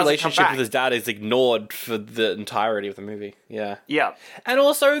 like, it his doesn't come relationship back. with his dad is ignored for the entirety of the movie. Yeah. Yeah. And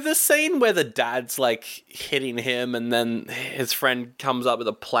also the scene where the dad's, like, hitting him and then his friend comes up with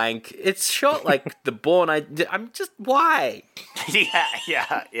a plank. It's shot like the Bourne. I'm just... Why?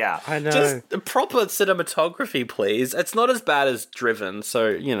 Yeah. I know. Just proper cinematography, please. It's not as bad as Driven, so,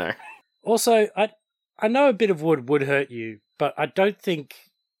 you know. Also, I know a bit of wood would hurt you, but I don't think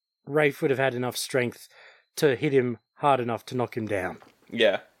Rafe would have had enough strength to hit him hard enough to knock him down.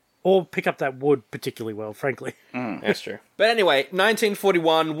 Yeah. Or pick up that wood particularly well, frankly. That's true. But anyway,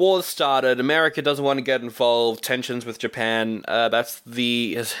 1941, wars started, America doesn't want to get involved, tensions with Japan, that's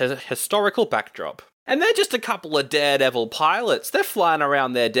the historical backdrop. And they're just a couple of Daredevil pilots. They're flying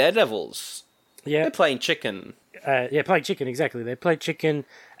around their Daredevils. Yeah. They're playing chicken. Playing chicken, exactly. They play chicken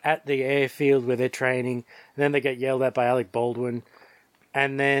at the airfield where they're training, and then they get yelled at by Alec Baldwin.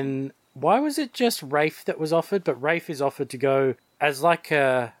 And then, why was it just Rafe that was offered? But Rafe is offered to go as like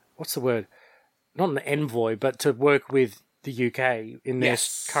a, what's the word? Not an envoy, but to work with the UK in their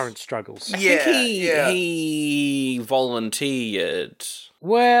current struggles. I think he volunteered.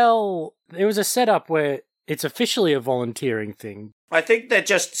 Well, there was a setup where it's officially a volunteering thing. I think they're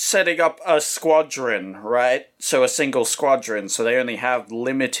just setting up a squadron, right? So a single squadron, so they only have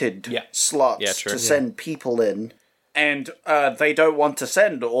limited slots to send people in. And they don't want to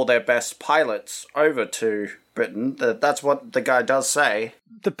send all their best pilots over to Britain. That's what the guy does say.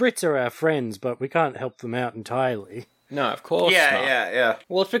 The Brits are our friends, but we can't help them out entirely. No, of course not. Yeah.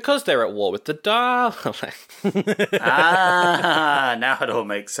 Well, it's because they're at war with the Daleks. Now it all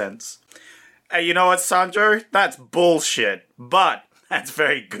makes sense. Hey, you know what, Sandro? That's bullshit. But that's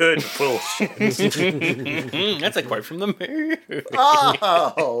very good bullshit. That's a quote from the movie.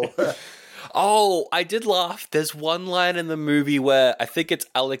 Oh! Oh, I did laugh. There's one line in the movie where I think it's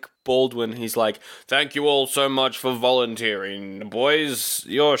Alec Baldwin. He's like, "Thank you all so much for volunteering. Boys,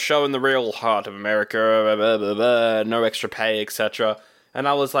 you're showing the real heart of America. Blah, blah, blah, no extra pay, etc." And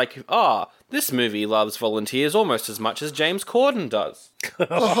I was like, this movie loves volunteers almost as much as James Corden does.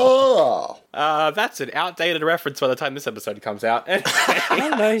 That's an outdated reference by the time this episode comes out. I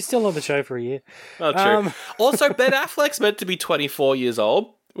don't know, he's still on the show for a year. Oh, true. Also, Ben Affleck's meant to be 24 years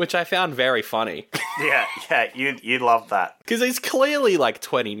old, which I found very funny. Yeah, you love that. Because he's clearly like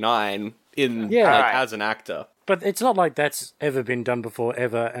 29 as an actor. But it's not like that's ever been done before,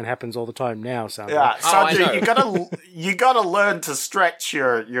 ever, and happens all the time now, Sandra. Yeah, Sandra, I you gotta learn to stretch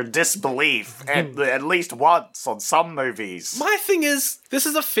your disbelief at least once on some movies. My thing is, this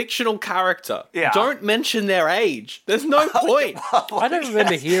is a fictional character. Yeah. Don't mention their age. There's no point. I don't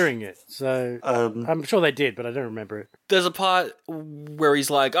remember hearing it, so I'm sure they did, but I don't remember it. There's a part where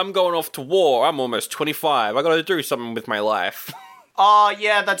he's like, "I'm going off to war. I'm almost 25. I gotta do something with my life." Oh,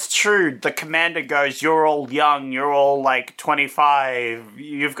 yeah, that's true. The commander goes, "You're all young, you're all, 25,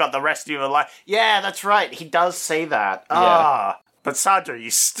 you've got the rest of your life." Yeah, that's right, he does say that. Yeah. But Sandra,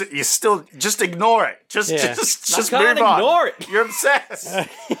 you still, just ignore it. Just can't move on. ignore it. You're obsessed.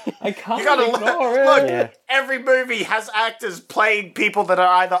 I can't You gotta ignore it. Look, every movie has actors playing people that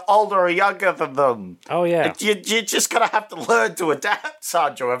are either older or younger than them. Oh, yeah. You just gotta have to learn to adapt,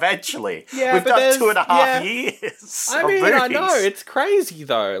 Sandro, eventually. Yeah, We've but done 2.5 years. I of mean, I movies. know, it's crazy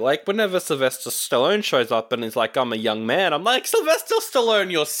though. Like, whenever Sylvester Stallone shows up and he's like, "I'm a young man," I'm like, "Sylvester Stallone,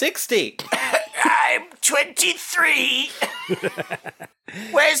 you're 60. I'm 23.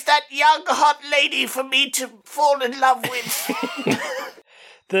 Where's that young hot lady for me to fall in love with?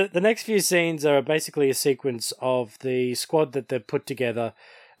 The next few scenes are basically a sequence of the squad that they've put together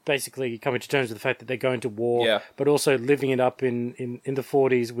basically coming to terms with the fact that they're going to war, Yeah. but also living it up in the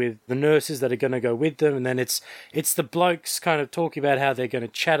 40s with the nurses that are going to go with them. And then it's the blokes kind of talking about how they're going to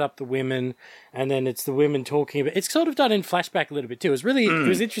chat up the women, and then it's the women talking about... It's sort of done in flashback a little bit too. It was really it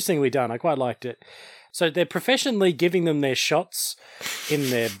was interestingly done. I quite liked it. So they're professionally giving them their shots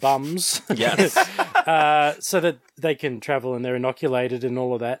in their bums. Yes. So that they can travel and they're inoculated and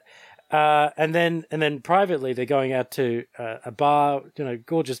all of that. And then privately they're going out to a bar,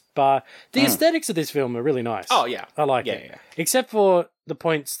 gorgeous bar. The aesthetics of this film are really nice. Oh, yeah. I like it. Yeah. Except for the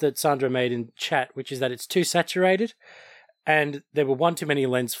points that Sandra made in chat, which is that it's too saturated and there were one too many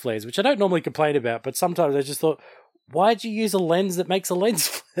lens flares, which I don't normally complain about, but sometimes I just thought, why'd you use a lens that makes a lens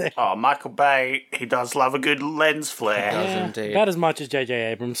flare? Oh, Michael Bay, he does love a good lens flare. does indeed. About as much as J.J.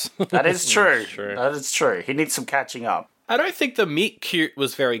 Abrams. That is true. true. That is true. He needs some catching up. I don't think the meet cute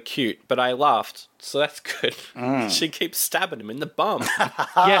was very cute, but I laughed, so that's good. She keeps stabbing him in the bum.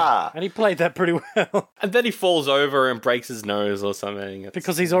 Yeah, and he played that pretty well. And then he falls over and breaks his nose or something.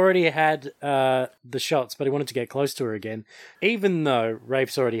 Because he's already had the shots, but he wanted to get close to her again. Even though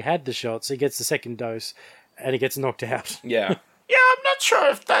Rafe's already had the shots, he gets the second dose and he gets knocked out. Yeah. Yeah, I'm not sure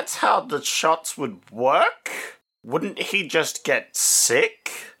if that's how the shots would work. Wouldn't he just get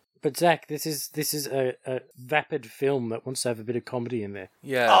sick? But Zach, this is a vapid film that wants to have a bit of comedy in there.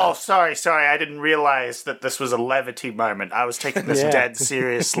 Yeah. Oh, sorry. I didn't realize that this was a levity moment. I was taking this dead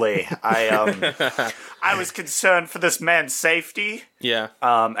seriously. I was concerned for this man's safety Yeah.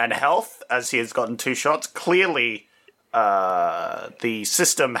 and health as he has gotten 2 shots. Clearly, the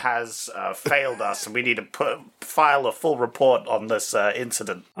system has failed us, and we need to file a full report on this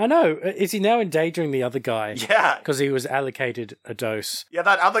incident. I know. Is he now endangering the other guy? Yeah. Because he was allocated a dose. Yeah,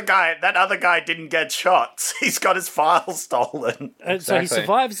 that other guy didn't get shots. He's got his file stolen. So he Exactly.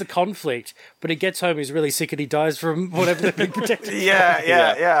 survives the conflict, but he gets home, he's really sick, and he dies from whatever they've been protected.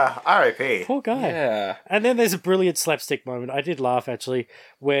 Yeah. R.I.P. Poor guy. Yeah. And then there's a brilliant slapstick moment. I did laugh, actually,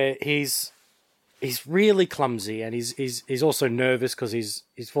 where he's really clumsy, and he's also nervous because he's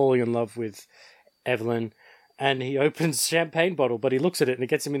falling in love with Evelyn, and he opens champagne bottle, but he looks at it and it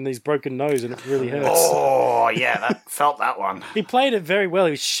gets him in his broken nose, and it really hurts. Oh, yeah, that felt that one. He played it very well.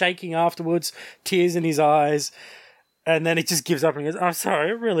 He was shaking afterwards, tears in his eyes, and then he just gives up and goes, "I'm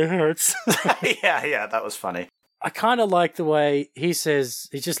sorry, it really hurts." yeah, that was funny. I kind of like the way he says,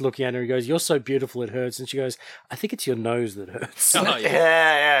 he's just looking at her, he goes, "You're so beautiful, it hurts." And she goes, "I think it's your nose that hurts." Oh, yeah.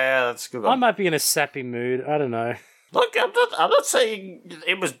 Yeah, that's a good I one. might be in a sappy mood. I don't know. Look, I'm not saying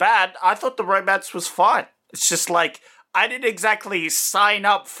it was bad. I thought the romance was fine. It's just like, I didn't exactly sign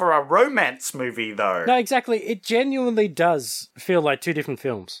up for a romance movie, though. No, exactly. It genuinely does feel like 2 different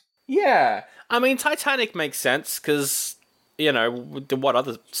films. Yeah. I mean, Titanic makes sense because, what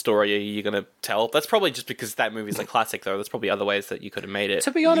other story are you going to tell? That's probably just because that movie's a classic, though. There's probably other ways that you could have made it.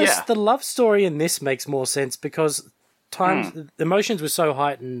 To be honest, Yeah. the love story in this makes more sense because the emotions were so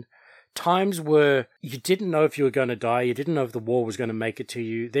heightened. Times where you didn't know if you were going to die, you didn't know if the war was going to make it to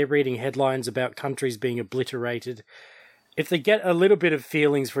you. They're reading headlines about countries being obliterated. If they get a little bit of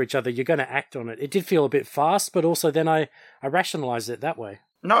feelings for each other, you're going to act on it. It did feel a bit fast, but also then I rationalized it that way.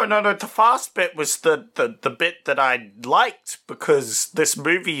 No, the fast bit was the bit that I liked because this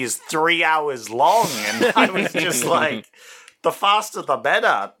movie is 3 hours long, and I was just like, the faster the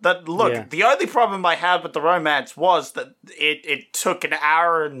better. The only problem I had with the romance was that it took an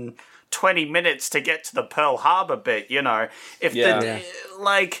hour and 20 minutes to get to the Pearl Harbor bit, If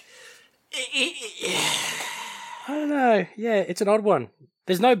I don't know. Yeah, it's an odd one.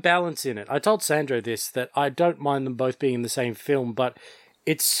 There's no balance in it. I told Sandro this, that I don't mind them both being in the same film, but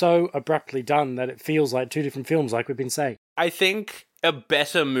it's so abruptly done that it feels like 2 different films, like we've been saying. I think a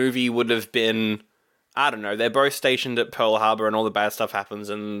better movie would have been, I don't know, they're both stationed at Pearl Harbor and all the bad stuff happens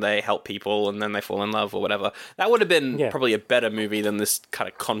and they help people and then they fall in love or whatever. That would have been probably a better movie than this kind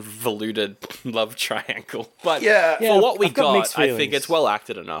of convoluted love triangle. But for what we I've got got, mixed I think feelings. it's well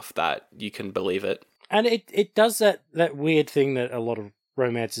acted enough that you can believe it. And it does that weird thing that a lot of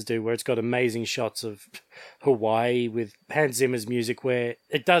romances do, where it's got amazing shots of Hawaii with Hans Zimmer's music, where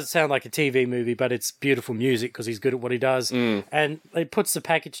it does sound like a TV movie, but it's beautiful music because he's good at what he does. And it puts the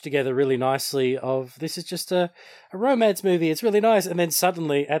package together really nicely of, this is just a romance movie. It's really nice. And then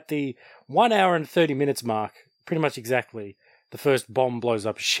suddenly at the 1 hour and 30 minutes mark, pretty much exactly, the first bomb blows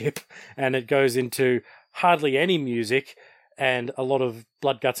up a ship and it goes into hardly any music. and a lot of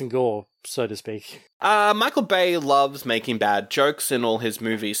blood, guts, and gore, so to speak. Michael Bay loves making bad jokes in all his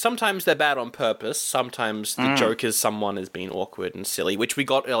movies. Sometimes they're bad on purpose. Sometimes the joke is someone is being awkward and silly, which we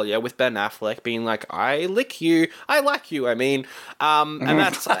got earlier with Ben Affleck being like, I lick you, I like you, I mean. And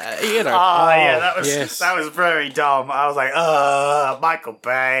that's, you know. That was very dumb. I was like, Michael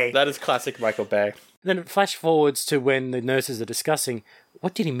Bay. That is classic Michael Bay. Then it flash forwards to when the nurses are discussing,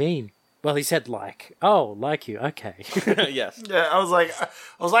 what did he mean? Well, he said like. Oh, like you. Okay. Yes. Yeah, I was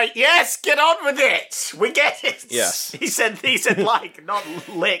like, yes, get on with it. We get it. Yes. He said like, not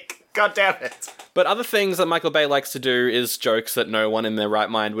lick. God damn it. But other things that Michael Bay likes to do is jokes that no one in their right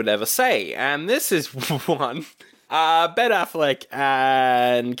mind would ever say. And this is one. Ben Affleck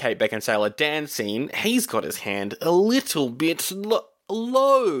and Kate Beckinsale are dancing. He's got his hand a little bit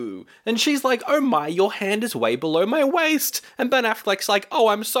low. And she's like, oh my, your hand is way below my waist. And Ben Affleck's like, oh,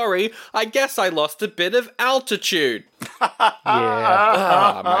 I'm sorry. I guess I lost a bit of altitude. Yeah.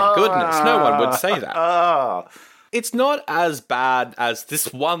 Oh my goodness. No one would say that. Oh. It's not as bad as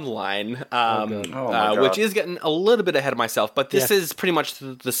this one line, my God. which is getting a little bit ahead of myself, but this is pretty much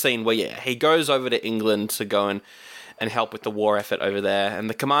the scene where, he goes over to England to go and help with the war effort over there, and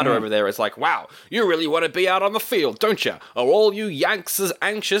the commander over there is like, wow, you really want to be out on the field, don't you? Are all you Yanks as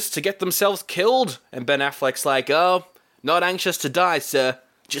anxious to get themselves killed? And Ben Affleck's like, oh, not anxious to die, sir,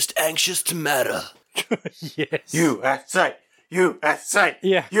 just anxious to matter. Yes. USA.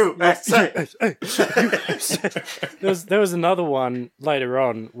 Yeah. USA. There was another one later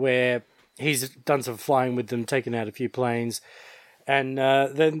on where he's done some flying with them, taken out a few planes, and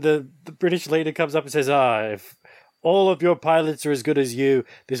then the British leader comes up and says, if all of your pilots are as good as you,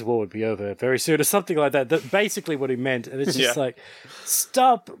 this war would be over very soon, or something like that. That's basically what he meant. And it's just like,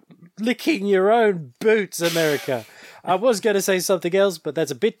 stop licking your own boots, America. I was going to say something else, but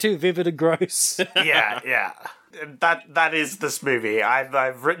that's a bit too vivid and gross. Yeah. That is this movie.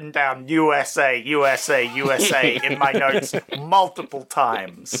 I've written down USA in my notes multiple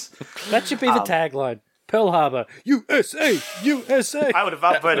times. That should be the tagline. Pearl Harbor, USA. I would have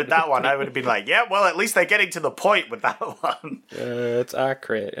upvoted that one. I would have been like, yeah, well, at least they're getting to the point with that one. It's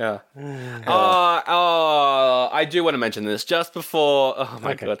accurate, yeah. I do want to mention this. Just before,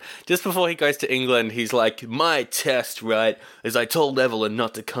 God, just before he goes to England, he's like, my test, right, is I told Evelyn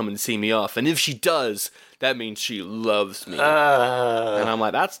not to come and see me off, and if she does, that means she loves me. And I'm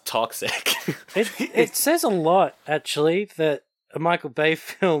like, that's toxic. It says a lot, actually, that a Michael Bay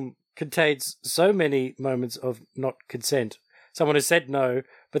film contains so many moments of not consent. Someone has said no,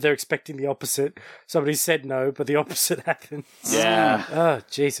 but they're expecting the opposite. Somebody said no, but the opposite happens. Yeah. Oh,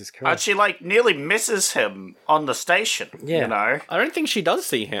 Jesus Christ. And she nearly misses him on the station. Yeah. You know? I don't think she does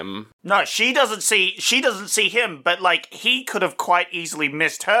see him. No, she doesn't see him, but he could have quite easily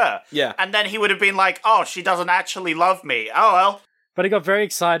missed her. Yeah. And then he would have been like, oh, she doesn't actually love me. Oh well. But he got very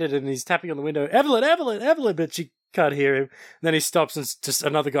excited and he's tapping on the window, Evelyn, but she can't hear him. And then he stops and just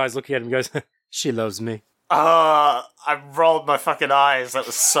another guy's looking at him and goes, she loves me. I rolled my fucking eyes. That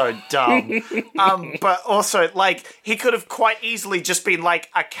was so dumb. But also, he could have quite easily just been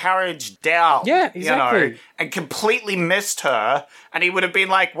a carriage down. Yeah, exactly. You know, and completely missed her. And he would have been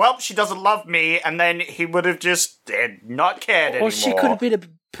like, well, she doesn't love me. And then he would have just not cared anymore. Or she could have been a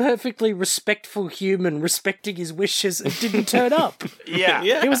perfectly respectful human respecting his wishes and didn't turn up. Yeah.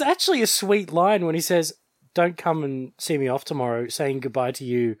 It was actually a sweet line when he says, don't come and see me off tomorrow, saying goodbye to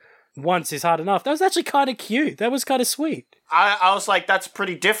you once is hard enough. That was actually kind of cute. That was kind of sweet. I was like, that's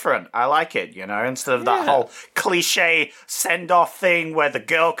pretty different. I like it, instead of that whole cliche send-off thing where the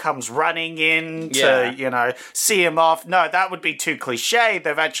girl comes running in to, see him off. No, that would be too cliche.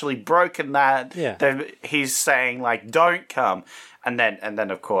 They've actually broken that. Yeah. He's saying, don't come. And then,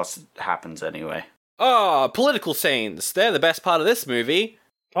 of course, it happens anyway. Oh, political scenes. They're the best part of this movie.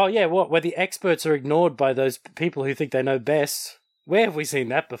 Oh, yeah, where the experts are ignored by those people who think they know best. Where have we seen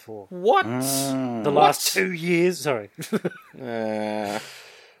that before? What? The last 2 years? Sorry. Yeah,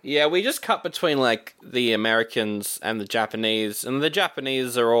 we just cut between, the Americans and the Japanese, and the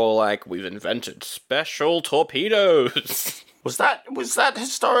Japanese are all like, we've invented special torpedoes. Was that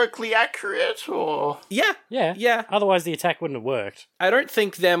historically accurate, or...? Yeah. Yeah. Otherwise, the attack wouldn't have worked. I don't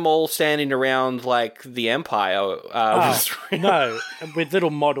think them all standing around like the Empire was real. No, with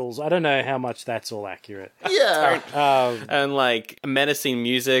little models. I don't know how much that's all accurate. Yeah. And menacing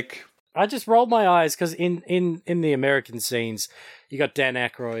music. I just rolled my eyes because in the American scenes, you got Dan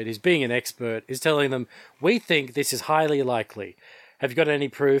Aykroyd, who's being an expert, is telling them, we think this is highly likely. Have you got any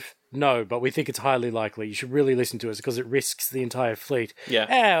proof? No, but we think it's highly likely. You should really listen to us because it risks the entire fleet.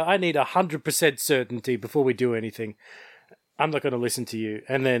 Yeah. I need 100% certainty before we do anything. I'm not going to listen to you.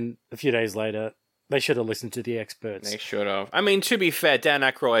 And then a few days later, They should have listened to the experts. They should have. I mean, to be fair, Dan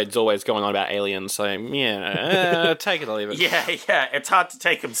Aykroyd's always going on about aliens, so yeah, take it or leave it. Yeah, it's hard to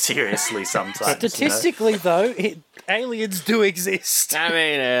take him seriously sometimes. Statistically, though, aliens do exist. I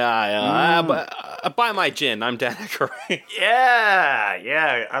mean, buy my gin. I'm Dan Aykroyd.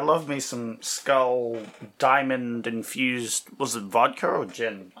 Yeah, I love me some Skull diamond infused. Was it vodka or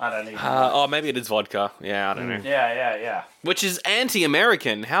gin? I don't even know. Maybe it is vodka. Yeah, I don't know. Yeah. Which is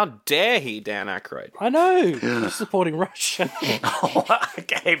anti-American. How dare he, Dan Aykroyd? I know. Just supporting Russia.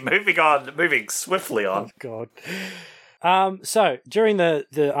 Okay, moving swiftly on. God. So, during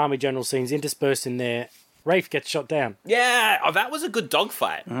the Army General scenes, interspersed in there, Rafe gets shot down. Yeah, that was a good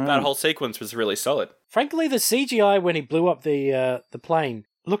dogfight. That whole sequence was really solid. Frankly, the CGI when he blew up the plane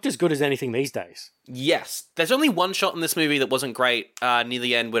looked as good as anything these days. Yes. There's only one shot in this movie that wasn't great near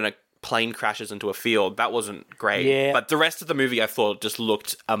the end when a plane crashes into a field. That wasn't great. Yeah. But the rest of the movie I thought just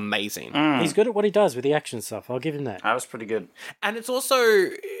looked amazing. He's good at what he does with the action stuff. I'll give him that. That was pretty good. And it's also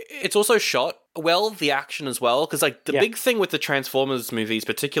shot well, the action as well, because like the big thing with the Transformers movies,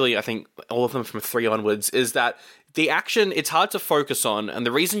 particularly I think all of them from 3 onwards, is that the action, it's hard to focus on, and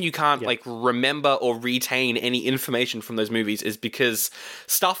the reason you can't like remember or retain any information from those movies is because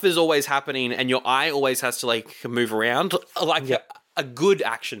stuff is always happening and your eye always has to like move around. Like a good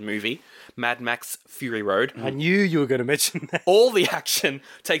action movie, Mad Max Fury Road. I knew you were going to mention that. All the action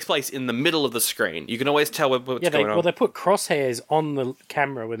takes place in the middle of the screen. You can always tell what's going on. Well, they put crosshairs on the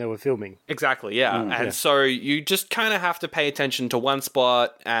camera when they were filming. Exactly, yeah. So you just kind of have to pay attention to one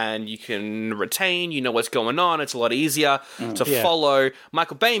spot and you can retain, you know what's going on. It's a lot easier to follow.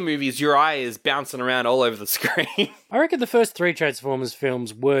 Michael Bay movies, your eye is bouncing around all over the screen. I reckon the first 3 Transformers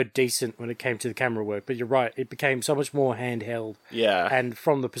films were decent when it came to the camera work, but you're right, it became so much more handheld. Yeah. And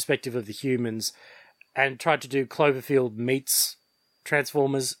from the perspective of the humans, and tried to do Cloverfield meets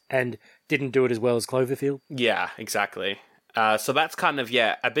Transformers and didn't do it as well as Cloverfield. Yeah, exactly. So that's kind of,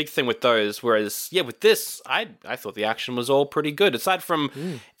 a big thing with those. Whereas, with this, I thought the action was all pretty good. Aside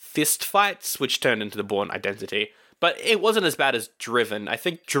from fist fights, which turned into the Bourne Identity. But it wasn't as bad as Driven. I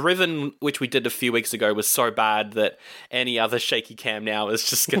think Driven, which we did a few weeks ago, was so bad that any other shaky cam now is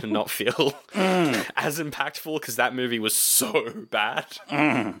just going to not feel as impactful because that movie was so bad.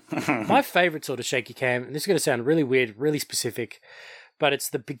 My favourite sort of shaky cam, and this is going to sound really weird, really specific, but it's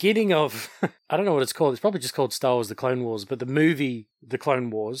the beginning of, I don't know what it's called, it's probably just called Star Wars The Clone Wars, but the movie The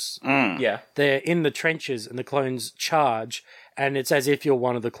Clone Wars, they're in the trenches and the clones charge, and it's as if you're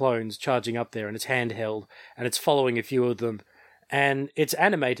one of the clones charging up there, and it's handheld, and it's following a few of them, and it's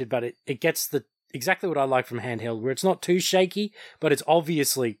animated, but it gets exactly what I like from handheld, where it's not too shaky, but it's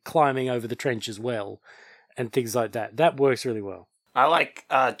obviously climbing over the trench as well, and things like that. That works really well. I like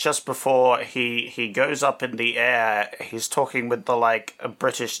just before he goes up in the air, he's talking with a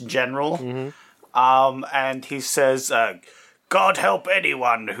British general, and he says, "God help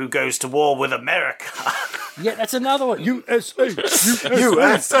anyone who goes to war with America." Yeah, that's another one. USA. And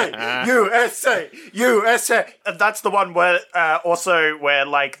that's the one where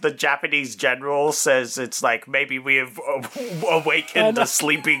the Japanese general says it's like maybe we have awakened a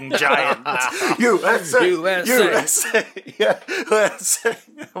sleeping giant. USA. Yeah, USA.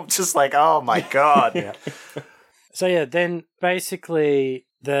 I'm just like, oh my god. So then basically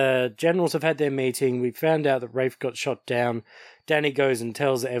the generals have had their meeting. We found out that Rafe got shot down. Danny goes and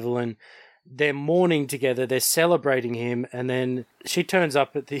tells Evelyn. They're mourning together, they're celebrating him, and then she turns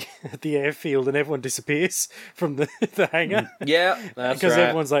up at the airfield and everyone disappears from the hangar. Yeah, that's because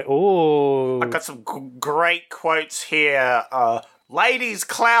everyone's like, oh. I've got some great quotes here. Ladies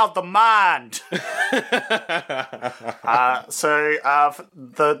cloud the mind.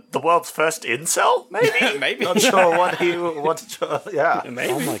 The world's first incel, maybe? Maybe. Not sure what yeah.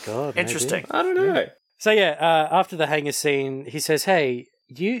 Maybe. Oh my god. Interesting. Maybe. I don't know. So after the hangar scene, he says, hey,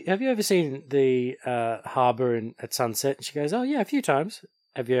 have you ever seen the harbour at sunset? And she goes, oh yeah, a few times.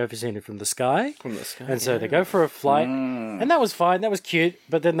 Have you ever seen it from the sky? From the sky. And so they go for a flight, and that was fine, that was cute,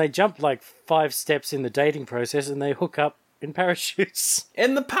 but then they jump 5 steps in the dating process and they hook up in parachutes.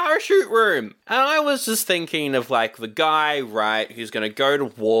 In the parachute room. And I was just thinking of the guy, right, who's going to go to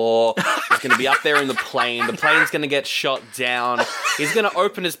war. He's going to be up there in the plane. The plane's going to get shot down. He's going to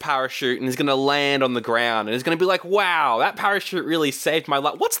open his parachute and he's going to land on the ground. And he's going to be like, wow, that parachute really saved my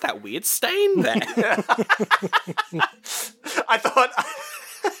life. What's that weird stain there? I thought...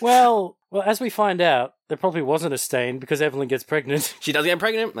 Well, as we find out, there probably wasn't a stain because Evelyn gets pregnant. She does get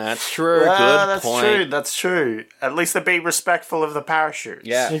pregnant? That's true. Good point. That's true. At least they're being respectful of the parachute.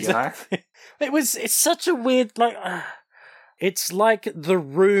 Yeah. Exactly. It's such a weird, it's like the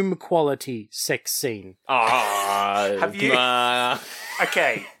Room quality sex scene. Have you...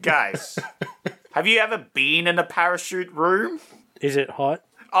 Okay, guys. Have you ever been in a parachute room? Is it hot?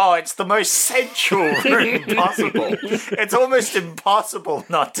 Oh, it's the most sensual room possible. It's almost impossible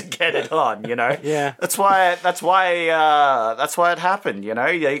not to get it on, you know? Yeah. That's why it happened, you know?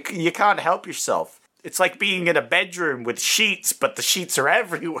 You can't help yourself. It's like being in a bedroom with sheets, but the sheets are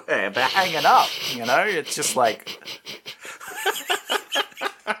everywhere. They're hanging up, you know? It's just like...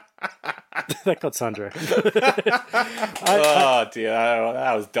 That got Sandra. Oh dear,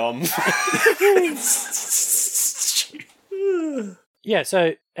 that was dumb. Yeah,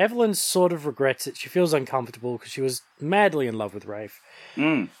 so Evelyn sort of regrets it. She feels uncomfortable because she was madly in love with Rafe.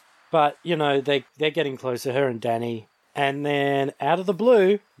 But, you know, they're getting closer, her and Danny. And then, out of the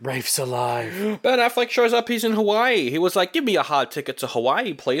blue, Rafe's alive. Ben Affleck shows up, he's in Hawaii. He was like, give me a hard ticket to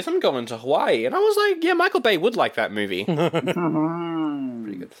Hawaii, please. I'm going to Hawaii. And I was like, yeah, Michael Bay would like that movie.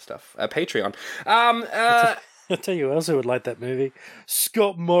 Pretty good stuff. Patreon. I'll tell you who else who would like that movie.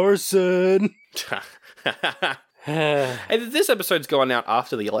 Scott Morrison. Hey, this episode's going out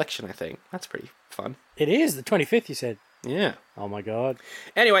after the election, I think. That's pretty fun. It is, the 25th, you said. Yeah. Oh my god.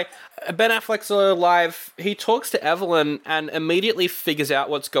 Anyway, Ben Affleck's alive. He talks to Evelyn and immediately figures out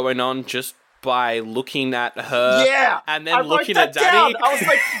what's going on just by looking at her. Yeah! And then I wrote looking that at Danny. down. I was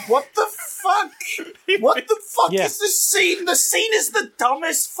like, what the fuck? What the fuck Yeah. is this scene? The scene is the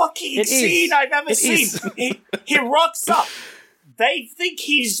dumbest fucking It is. scene I've ever It seen. is. He rocks up. They think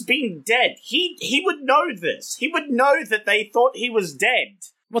he's been dead. He would know this. He would know that they thought he was dead.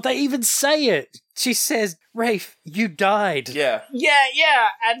 Well, they even say it. She says, Rafe, you died. Yeah. Yeah,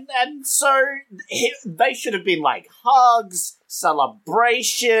 and so they should have been like hugs,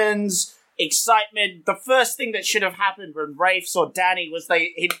 celebrations, excitement. The first thing that should have happened when Rafe saw Danny was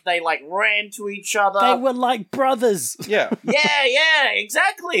they like ran to each other. They were like brothers. Yeah. Yeah,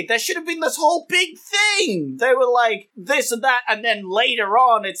 exactly. There should have been this whole big thing. They were like this and that, and then later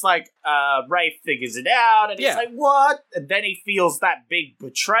on, it's like Rafe figures it out, and he's Yeah. like, "What?" And then he feels that big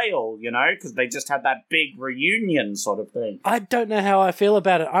betrayal, you know, because they just had that big reunion sort of thing. I don't know how I feel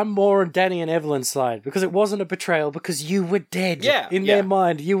about it. I'm more on Danny and Evelyn's side because it wasn't a betrayal because you were dead. Yeah, In yeah. their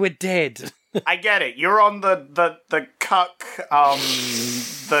mind, you were dead. I get it. You're on the cuck,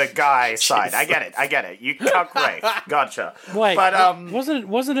 the guy side. I get it. You cuck Rafe. Gotcha. Wait, but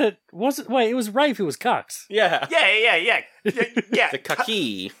wait, it was Rafe who was cucks. Yeah. yeah. The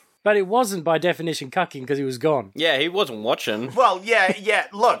kaki. But it wasn't by definition cucking because he was gone. Yeah, he wasn't watching. Well, yeah.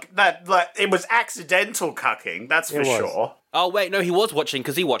 Look, that it was accidental cucking. That's for It was. sure. Oh, wait, no, he was watching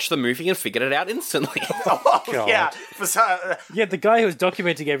because he watched the movie and figured it out instantly. Oh, God. yeah. Yeah, the guy who was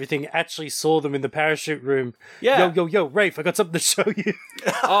documenting everything actually saw them in the parachute room. Yeah. Yo, Rafe, I got something to show you.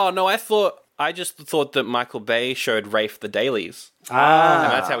 Oh, no, I just thought that Michael Bay showed Rafe the dailies. And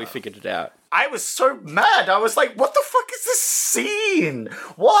that's how we figured it out. I was so mad. I was like, what the fuck is this scene?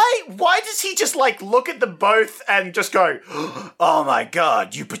 Why does he just like look at them both and just go, oh my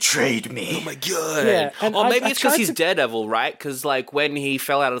god, you betrayed me. Oh my god. Yeah, and Or I- maybe I it's because tried he's to- Daredevil, right? Because, like, when he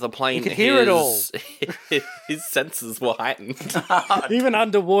fell out of the plane, He could hear it all. His senses were heightened. Even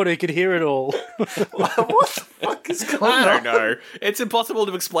underwater, he could hear it all. What the fuck is going I on? don't know. It's impossible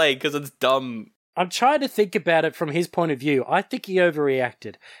to explain because it's dumb. I'm trying to think about it from his point of view. I think he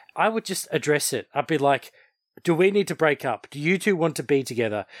overreacted. I would just address it. I'd be like, do we need to break up? Do you two want to be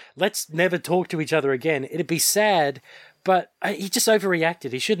together? Let's never talk to each other again. It'd be sad, but he just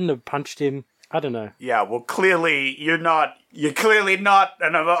overreacted. He shouldn't have punched him. I don't know. Yeah, well, clearly you're clearly not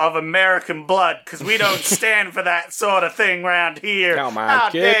of American blood, because we don't stand for that sort of thing around here. Come on, How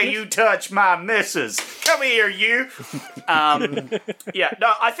kid. dare you touch my missus? Come here, you. Yeah,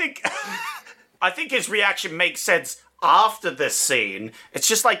 no, I think his reaction makes sense after this scene. It's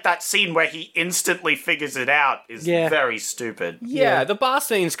just like that scene where he instantly figures it out is Yeah. very stupid. Yeah, the bar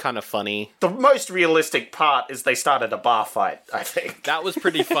scene's kind of funny. The most realistic part is they started a bar fight, I think. That was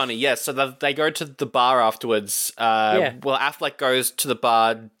pretty funny, yes. So they go to the bar afterwards. Yeah. Well, Affleck goes to the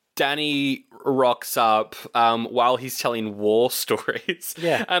bar. Danny rocks up while he's telling war stories.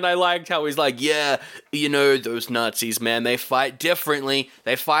 Yeah. And I liked how he's like, yeah, you know, those Nazis, man, they fight differently.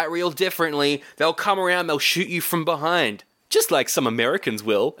 They fight real differently. They'll come around, they'll shoot you from behind. Just like some Americans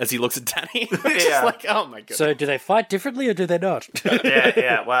will, as he looks at Danny. Just Yeah. like, oh my god. So do they fight differently or do they not?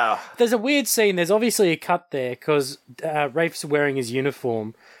 Yeah, wow. There's a weird scene. There's obviously a cut there because Rafe's wearing his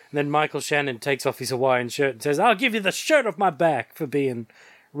uniform. And then Michael Shannon takes off his Hawaiian shirt and says, I'll give you the shirt off my back for being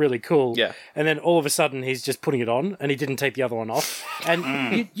really cool. Yeah. And then all of a sudden he's just putting it on and he didn't take the other one off.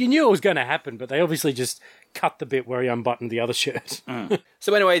 And you knew it was going to happen, but they obviously just cut the bit where he unbuttoned the other shirt.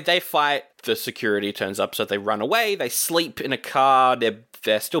 So anyway, they fight. The security turns up, so they run away. They sleep in a car.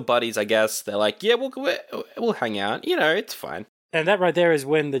 They're still buddies, I guess. They're like, yeah, we'll hang out. You know, it's fine. And that right there is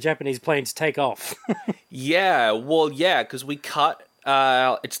when the Japanese planes take off. Yeah, well, yeah, because we cut.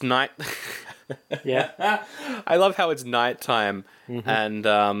 It's night. Yeah. I love how it's nighttime, and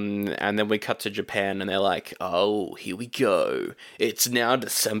then we cut to Japan, and they're like, "Oh, here we go! It's now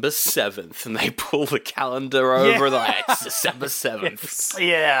December 7th," and they pull the calendar over. Like, it's December 7th.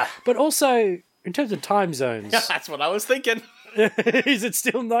 Yeah. But also, in terms of time zones, That's what I was thinking. is it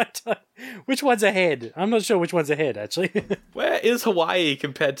still nighttime? Which one's ahead? I'm not sure which one's ahead, actually. Where is Hawaii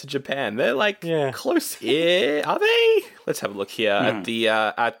compared to Japan? They're like close. Yeah, are they? Let's have a look here at the.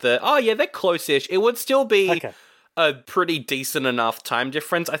 Oh yeah, they're close-ish. It would still be Okay. a pretty decent enough time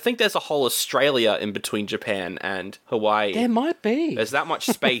difference. I think there's a whole Australia in between Japan and Hawaii. There might be. There's that much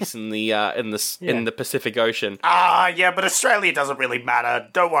space in the in the Pacific Ocean. Yeah, but Australia doesn't really matter.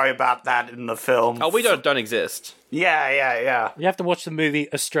 Don't worry about that in the film. Oh, we don't exist. Yeah. You have to watch the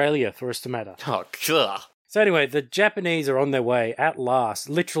movie Australia for us to matter. Oh, ugh. So anyway, the Japanese are on their way at last,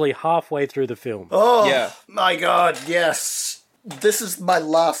 literally halfway through the film. Oh, Yeah. my God, yes. This is my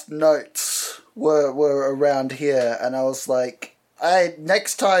last notes were around here, and I was like,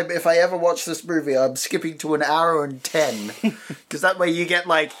 next time, if I ever watch this movie, I'm skipping to an hour and 10, because that way you get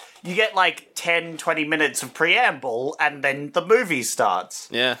like 10, 20 minutes of preamble, and then the movie starts.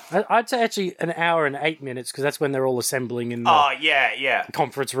 Yeah. I'd say actually an hour and 8 minutes, because that's when they're all assembling in the Oh, yeah.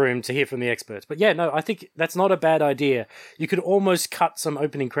 conference room to hear from the experts. But yeah, no, I think that's not a bad idea. You could almost cut some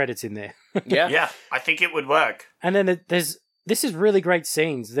opening credits in there. Yeah. Yeah, I think it would work. And then this is really great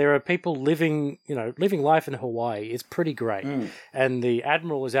scenes. There are people living life in Hawaii. It's pretty great. And the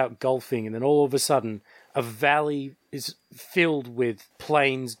admiral is out golfing, and then all of a sudden, a valley is filled with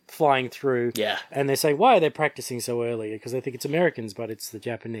planes flying through. Yeah. And they're saying, why are they practicing so early? Because they think it's Americans, but it's the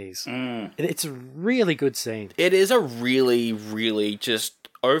Japanese. It's a really good scene. It is a really, really just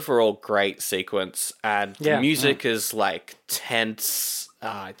overall great sequence, and the music is like tense.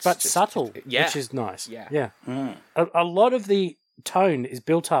 It's But just subtle, yeah. which is nice. Yeah. A lot of the tone is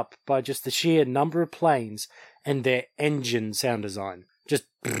built up by just the sheer number of planes and their engine sound design. Just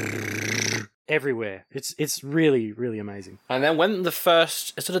everywhere. It's really, really amazing. And then when the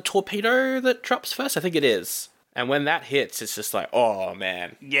first... Is it a torpedo that drops first? I think it is. And when that hits, it's just like, oh,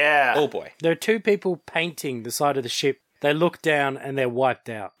 man. Yeah. Oh, boy. There are two people painting the side of the ship. They look down and they're wiped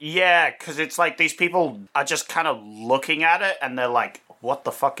out. Yeah, because it's like these people are just kind of looking at it, and they're like, what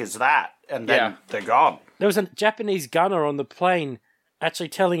the fuck is that? And then they're gone. There was a Japanese gunner on the plane actually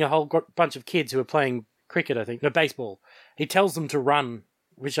telling a whole bunch of kids who were playing cricket, I think, no, baseball. He tells them to run,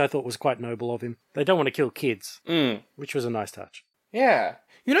 which I thought was quite noble of him. They don't want to kill kids, which was a nice touch. Yeah.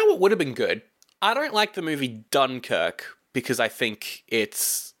 You know what would have been good? I don't like the movie Dunkirk because I think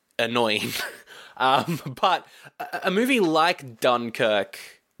it's annoying. But a movie like Dunkirk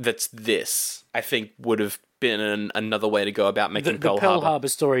that's this, I think, would have been another way to go about making The Pearl Harbor. Harbor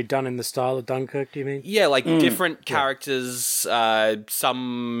story done in the style of Dunkirk, do you mean? Yeah, like different characters.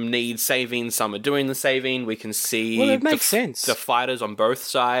 Some need saving, some are doing the saving. We can see Well, it makes sense. the fighters on both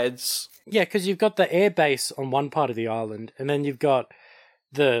sides. Yeah, because you've got the air base on one part of the island, and then you've got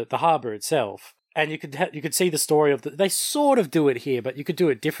the harbour itself. And you could see the story of they sort of do it here, but you could do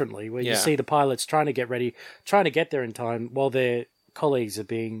it differently, where you see the pilots trying to get ready, trying to get there in time, while their colleagues are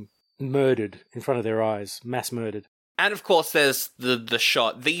being murdered in front of their eyes, mass murdered. And of course, there's the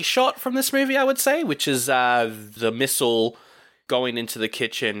shot from this movie, I would say, which is the missile going into the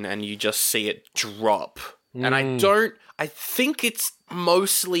kitchen, and you just see it drop. And I think it's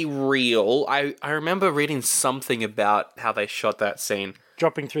mostly real. I remember reading something about how they shot that scene.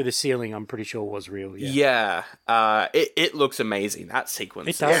 Dropping through the ceiling, I'm pretty sure was real. Yeah. It looks amazing. That sequence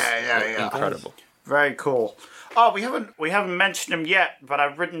It does. is incredible. Very cool. Oh, we haven't mentioned him yet, but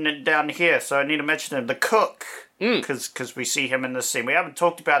I've written it down here, so I need to mention him. The cook, because we see him in this scene. We haven't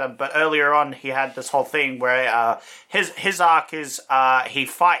talked about him, but earlier on he had this whole thing where his arc is he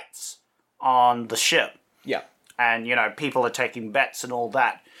fights on the ship. Yeah. And, people are taking bets and all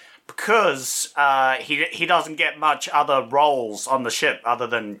that. Because he doesn't get much other roles on the ship other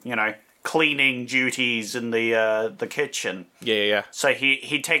than, cleaning duties in the kitchen. Yeah. So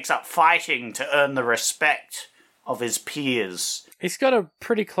he takes up fighting to earn the respect of his peers. He's got a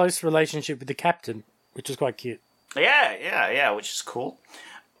pretty close relationship with the captain, which is quite cute. Yeah, which is cool.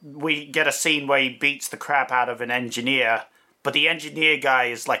 We get a scene where he beats the crap out of an engineer, but the engineer guy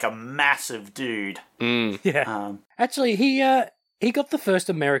is like a massive dude. Yeah. Actually, he got the first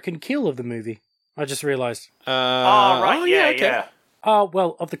American kill of the movie. I just realised. Yeah.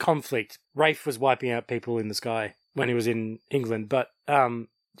 Well, of the conflict. Rafe was wiping out people in the sky when he was in England. But, in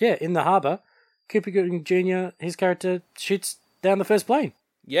the harbour, Cooper Gooding Jr., his character, shoots down the first plane.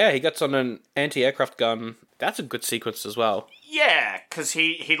 Yeah, he gets on an anti-aircraft gun. That's a good sequence as well. Yeah, because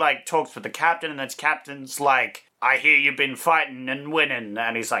he like talks with the captain, and the captain's like, I hear you've been fighting and winning.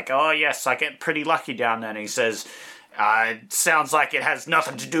 And he's like, oh yes, I get pretty lucky down there. And he says, it sounds like it has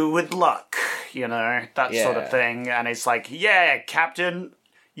nothing to do with luck, that sort of thing. And it's like, yeah, Captain,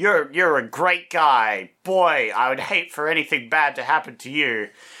 you're a great guy. Boy, I would hate for anything bad to happen to you.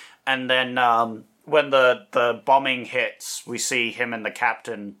 And then when the bombing hits, we see him and the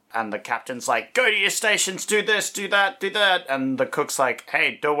captain's like, go to your stations, do this, do that, do that. And the cook's like,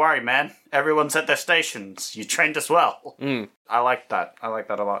 hey, don't worry, man. Everyone's at their stations. You trained us well. I like that. I like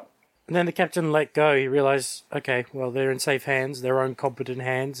that a lot. And then the captain let go. He realised, okay, well, they're in safe hands, their own competent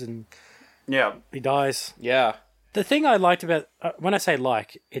hands, and he dies. Yeah. The thing I liked about, when I say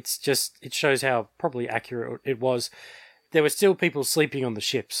it shows how probably accurate it was. There were still people sleeping on the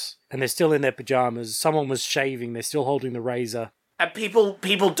ships, and they're still in their pajamas. Someone was shaving. They're still holding the razor. And people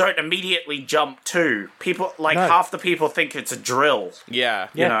don't immediately jump too. People, half the people think it's a drill. Yeah.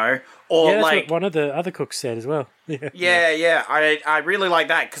 You know? Or that's what one of the other cooks said as well. Yeah. I really like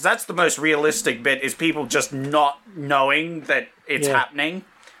that, because that's the most realistic bit, is people just not knowing that it's happening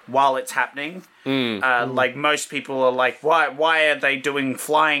while it's happening. Like, most people are like, why are they doing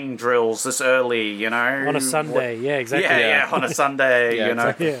flying drills this early, On a Sunday, yeah, exactly. Yeah, on a Sunday,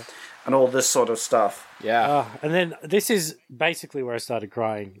 exactly. And all this sort of stuff. Yeah. And then this is basically where I started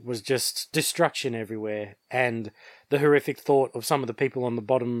crying, was just destruction everywhere, and the horrific thought of some of the people on the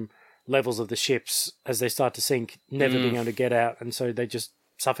bottom levels of the ships as they start to sink, never being able to get out, and so they just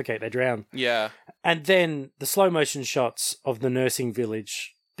suffocate, they drown. Yeah. And then the slow motion shots of the nursing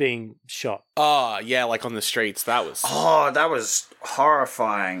village being shot. Oh, yeah, like on the streets. That was... Oh, that was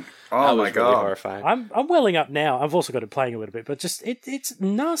horrifying. Oh, that my was God. Really horrifying. I'm welling up now. I've also got it playing a little bit, but just it's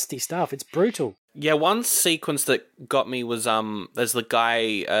nasty stuff. It's brutal. Yeah, one sequence that got me was there's the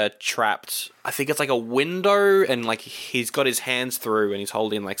guy trapped. I think it's like a window, and like he's got his hands through, and he's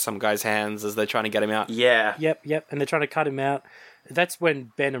holding like some guy's hands as they're trying to get him out. Yeah. Yep. And they're trying to cut him out. That's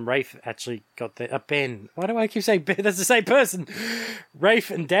when Ben and Rafe actually got there. Ben. Why do I keep saying Ben? That's the same person. Rafe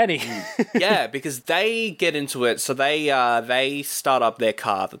and Danny. Yeah, because they get into it. So they start up their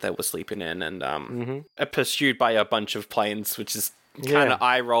car that they were sleeping in, and are pursued by a bunch of planes, which is kind of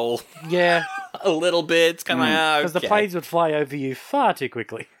eye roll. Yeah. A little bit. It's kind of because the planes would fly over you far too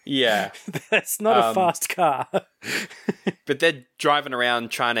quickly. Yeah. That's not a fast car. But they're driving around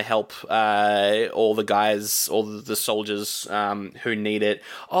trying to help all the guys, all the soldiers who need it.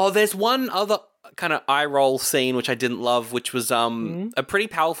 Oh, there's one other kind of eye roll scene which I didn't love, which was a pretty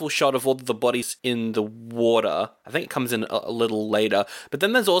powerful shot of all the bodies in the water. I think it comes in a little later. But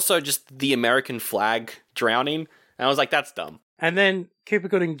then there's also just the American flag drowning. And I was like, that's dumb. And then Cooper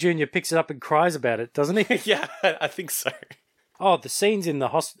Gooding Jr. picks it up and cries about it, doesn't he? Yeah, I think so. Oh, the scenes in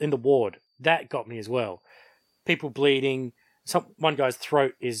the ward, that got me as well. People bleeding. One guy's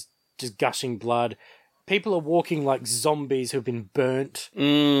throat is just gushing blood. People are walking like zombies who've been burnt.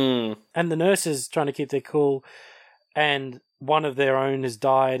 And the nurses trying to keep their cool. And one of their own has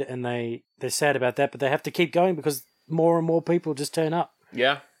died, and they're sad about that, but they have to keep going because more and more people just turn up.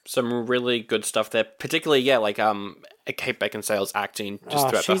 Yeah, some really good stuff there. Particularly, like Kate Beckinsale's acting just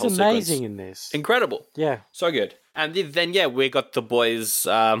throughout the whole sequence. She's amazing in this. Incredible. Yeah. So good. And then, we got the boys.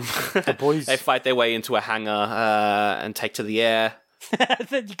 The boys. They fight their way into a hangar and take to the air.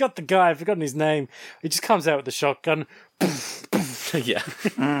 Then you got the guy, I've forgotten his name. He just comes out with the shotgun. Yeah.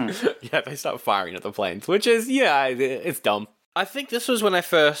 Yeah, they start firing at the planes, which is, it's dumb. I think this was when I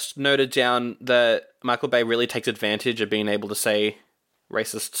first noted down that Michael Bay really takes advantage of being able to say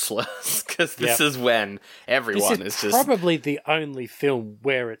racist slurs, because this is when everyone is just... probably the only film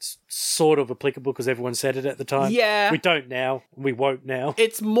where it's sort of applicable because everyone said it at the time. Yeah. We don't now. We won't now.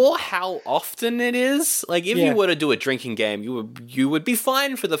 It's more how often it is. Like, if you were to do a drinking game, you would be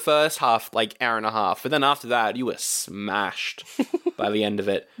fine for the first half, like, hour and a half. But then after that, you were smashed by the end of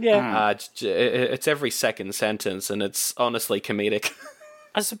it. Yeah. It's every second sentence, and it's honestly comedic.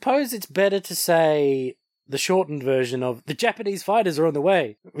 I suppose it's better to say... the shortened version of the Japanese fighters are on the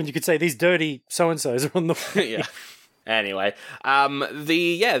way, when you could say these dirty so-and-sos are on the way. Yeah. Anyway,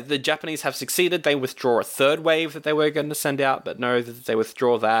 the Japanese have succeeded. They withdraw a third wave that they were going to send out, but no, they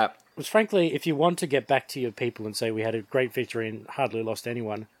withdraw that. Which, frankly, if you want to get back to your people and say we had a great victory and hardly lost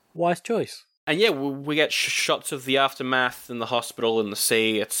anyone, wise choice. And we get shots of the aftermath in the hospital in the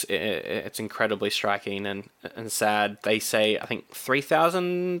sea. It's incredibly striking and sad. They say, I think,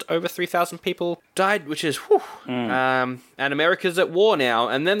 over 3,000 people died, which is, whew. And America's at war now.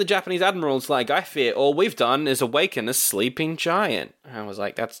 And then the Japanese admiral's like, I fear all we've done is awaken a sleeping giant. I was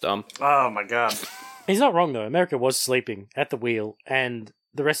like, that's dumb. Oh, my God. He's not wrong, though. America was sleeping at the wheel, and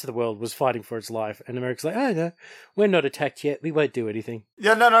the rest of the world was fighting for its life, and America's like, oh no, we're not attacked yet, we won't do anything.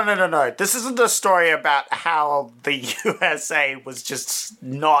 Yeah, no. This isn't a story about how the USA was just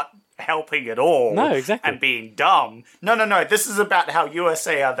not helping at all. No, exactly. And being dumb. No. This is about how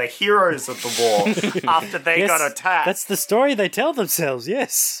USA are the heroes of the war after they got attacked. That's the story they tell themselves,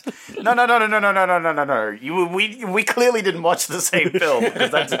 yes. No. We clearly didn't watch the same film,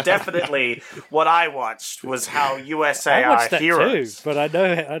 because that's definitely what I watched, was how USA I watched are that heroes. too, but I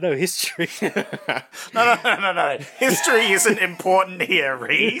know history. No. History isn't important here,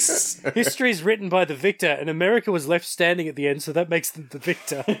 Reese. History is written by the victor, and America was left standing at the end, so that makes them the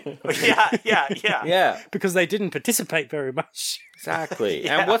victor. Yeah. Yeah, Because they didn't participate very much. exactly.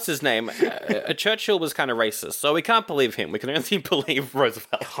 And what's his name? Churchill was kind of racist, so we can't believe him. We can only believe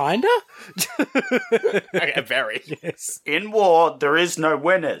Roosevelt. Kinda? Very. Yes. In war, there is no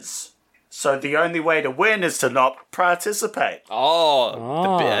winners. So the only way to win is to not participate.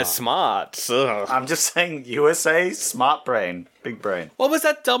 Smart. Ugh. I'm just saying, USA, smart brain, big brain. What was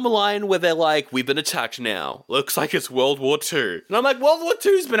that dumb line where they're like, we've been attacked now. Looks like it's World War II. And I'm like, World War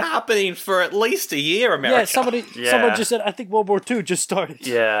II's been happening for at least a year, America. Yeah, someone just said, I think World War II just started.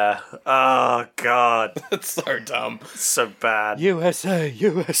 Yeah. Oh, God. That's so dumb. So bad. USA.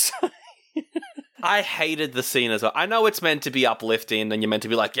 I hated the scene as well. I know it's meant to be uplifting and you're meant to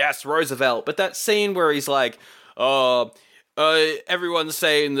be like, yes, Roosevelt. But that scene where he's like, everyone's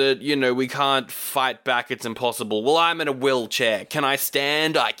saying that, we can't fight back. It's impossible. Well, I'm in a wheelchair. Can I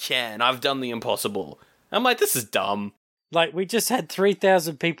stand? I can. I've done the impossible. I'm like, this is dumb. Like, we just had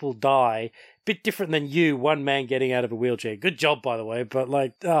 3,000 people die. Bit different than you, one man getting out of a wheelchair. Good job, by the way, but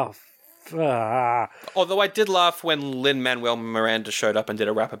Although I did laugh when Lin-Manuel Miranda showed up and did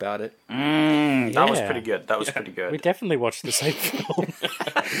a rap about it. That was pretty good. We definitely watched the same film.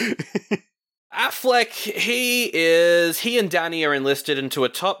 Affleck, he and Danny are enlisted into a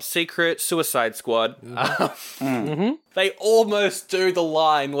top secret Suicide Squad. They almost do the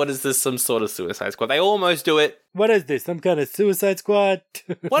line, what is this, some sort of Suicide Squad? They almost do it. What is this, some kind of Suicide Squad?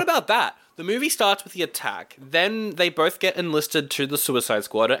 What about that? The movie starts with the attack, then they both get enlisted to the Suicide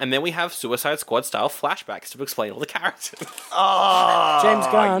Squad, and then we have Suicide Squad-style flashbacks to explain all the characters. Oh, James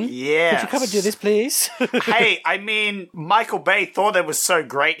Gunn, yes. could you come and do this, please? Hey, I mean, Michael Bay thought it was so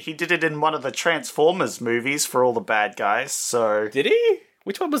great, he did it in one of the Transformers movies for all the bad guys, so... Did he?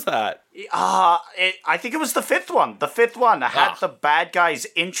 Which one was that? I think it was the fifth one. The fifth one had the bad guys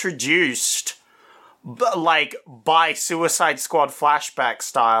introduced... by Suicide Squad flashback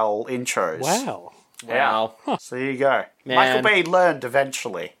style intros. Wow. Wow. Huh. So there you go. Man. Michael Bay learned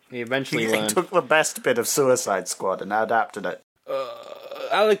eventually. He eventually He learned. took the best bit of Suicide Squad and adapted it.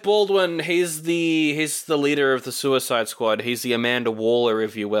 Alec Baldwin, he's the leader of the Suicide Squad. He's the Amanda Waller,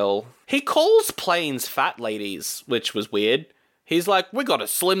 if you will. He calls planes fat ladies, which was weird. He's like, we gotta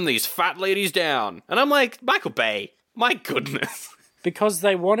slim these fat ladies down. And I'm like, Michael Bay, my goodness. Because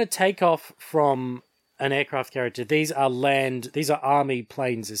they want to take off from an aircraft carrier. These are army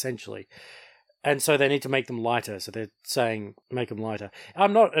planes, essentially. And so they need to make them lighter. So they're saying, make them lighter.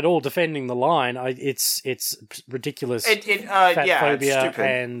 I'm not at all defending the line. It's ridiculous. Fat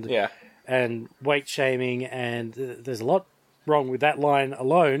phobia and weight shaming, and there's a lot wrong with that line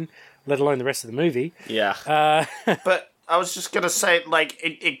alone, let alone the rest of the movie. Yeah. But I was just going to say,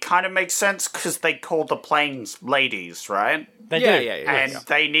 it kind of makes sense because they call the planes ladies, right? They do. And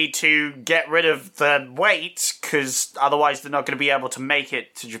they need to get rid of the weight because otherwise they're not going to be able to make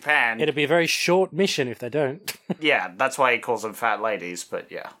it to Japan. It'll be a very short mission if they don't. Yeah, that's why he calls them fat ladies, but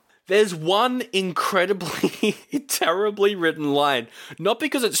yeah. There's one incredibly, terribly written line. Not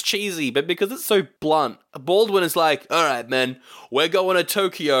because it's cheesy, but because it's so blunt. Baldwin is like, all right, man, we're going to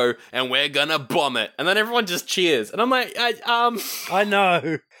Tokyo and we're gonna bomb it. And then everyone just cheers. And I'm like, I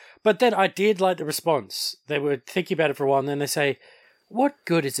know. But then I did like the response. They were thinking about it for a while, and then they say, what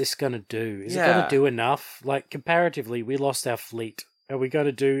good is this going to do? Is it going to do enough? Like, comparatively, we lost our fleet. Are we going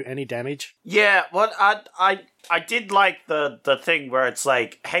to do any damage? Yeah, well, I did like the thing where it's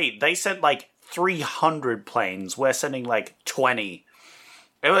like, hey, they sent 300 planes. We're sending 20.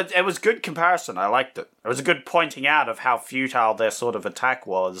 It was good comparison. I liked it. It was a good pointing out of how futile their sort of attack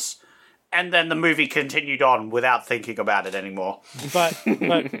was. And then the movie continued on without thinking about it anymore. But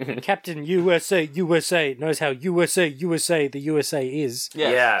Captain USA knows how USA the USA is.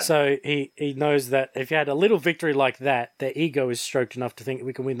 Yeah. So he knows that if you had a little victory like that, their ego is stroked enough to think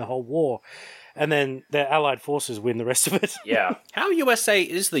we can win the whole war. And then their allied forces win the rest of it. Yeah. How USA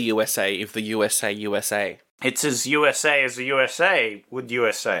is the USA if the USA? It's as USA as the USA with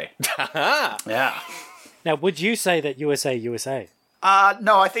USA. Yeah. Now, would you say that USA?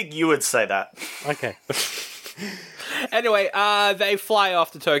 No, I think you would say that. Okay. Anyway, they fly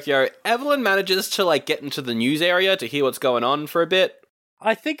off to Tokyo. Evelyn manages to, like, get into the news area to hear what's going on for a bit.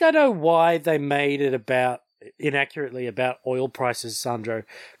 I think I know why they made it inaccurately about oil prices, Sandro,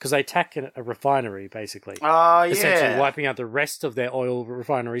 because they attack a refinery, basically. Oh, yeah. Essentially wiping out the rest of their oil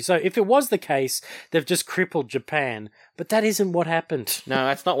refinery. So if it was the case, they've just crippled Japan, but that isn't what happened. No,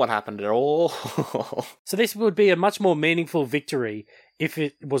 that's not what happened at all. So this would be a much more meaningful victory if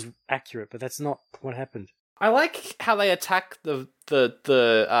it was accurate, but that's not what happened. I like how they attack the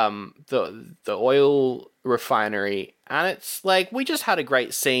oil refinery, and it's like we just had a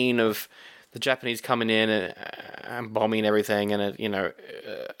great scene of the Japanese coming in and bombing everything, and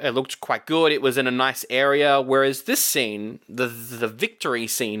it looked quite good. It was in a nice area, whereas this scene, the victory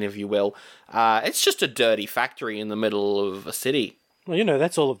scene, if you will, it's just a dirty factory in the middle of a city. Well,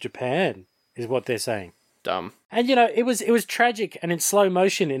 that's all of Japan, is what they're saying. Dumb. And it was tragic and in slow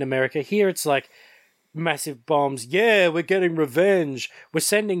motion in America. Here it's like massive bombs. Yeah, we're getting revenge. We're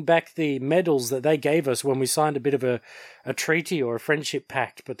sending back the medals that they gave us when we signed a bit of a treaty or a friendship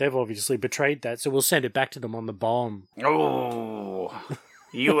pact, but they've obviously betrayed that, so we'll send it back to them on the bomb. Oh,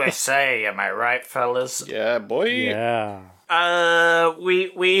 USA, am I right, fellas? Yeah, boy. Yeah.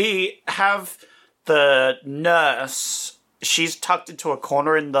 We have the nurse. She's tucked into a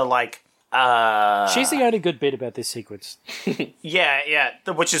corner in the, like, she's the only good bit about this sequence. Yeah,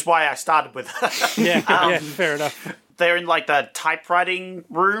 which is why I started with her. Yeah, fair enough. They're in, like, the typewriting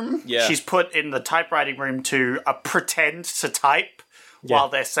room. Yeah. She's put in the typewriting room to pretend to type while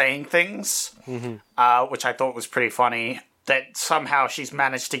they're saying things, which I thought was pretty funny, that somehow she's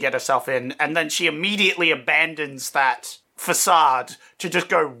managed to get herself in, and then she immediately abandons that facade to just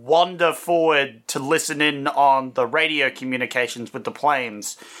go wander forward to listen in on the radio communications with the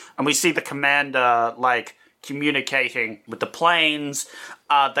planes. And we see the commander, like, communicating with the planes.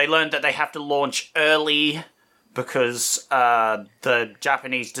 They learned that they have to launch early because the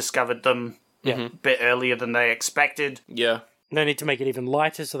Japanese discovered them a bit earlier than they expected. Yeah. They need to make it even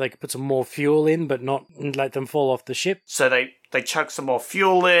lighter so they can put some more fuel in, but not let them fall off the ship. So they chuck some more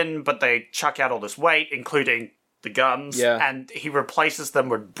fuel in, but they chuck out all this weight, including the guns, and he replaces them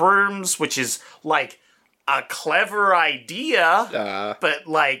with brooms, which is, like, a clever idea, but,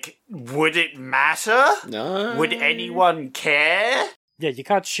 like, would it matter? No. Would anyone care? Yeah, you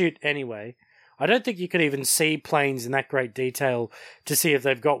can't shoot anyway. I don't think you can even see planes in that great detail to see if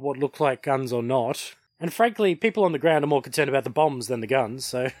they've got what look like guns or not. And frankly, people on the ground are more concerned about the bombs than the guns,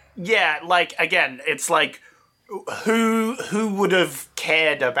 so... Yeah, like, again, it's like, who would have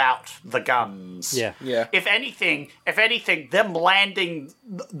cared about the guns? Yeah. If anything, them landing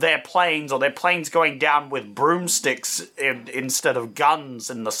their planes or their planes going down with broomsticks instead of guns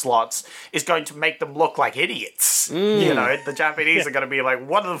in the slots is going to make them look like idiots. The Japanese are going to be like,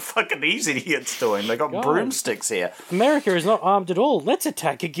 what the fuck are these idiots doing? They got broomsticks here. America is not armed at all. Let's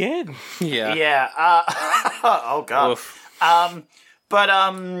attack again. Yeah. Yeah. Oh, God. Oof.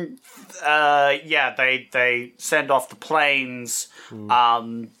 They send off the planes.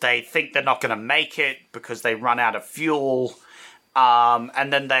 They think they're not going to make it because they run out of fuel.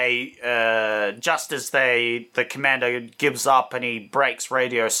 And then they, just as the commander gives up and he breaks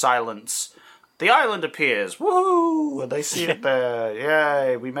radio silence, the island appears. Woohoo! And they see it there.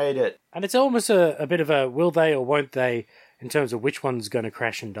 Yay, we made it. And it's almost a bit of a will they or won't they in terms of which one's going to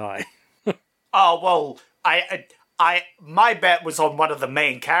crash and die. Oh, well, my bet was on one of the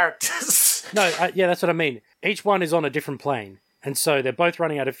main characters. No, that's what I mean. Each one is on a different plane, and so they're both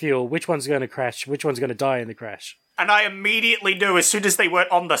running out of fuel. Which one's going to crash? Which one's going to die in the crash? And I immediately knew, as soon as they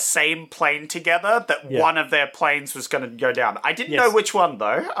weren't on the same plane together, that one of their planes was going to go down. I didn't know which one,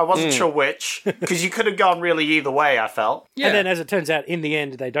 though. I wasn't sure which, because you could have gone really either way, I felt. Yeah. And then, as it turns out, in the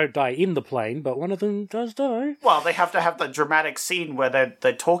end, they don't die in the plane, but one of them does die. Well, they have to have the dramatic scene where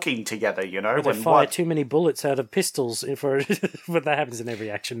they're talking together, Where they fire too many bullets out of pistols, but that happens in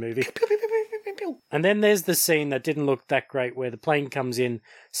every action movie. And then there's the scene that didn't look that great, where the plane comes in,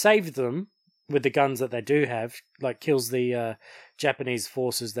 saves them, with the guns that they do have, like kills the Japanese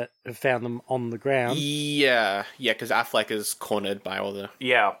forces that have found them on the ground. Yeah, because Affleck is cornered by all the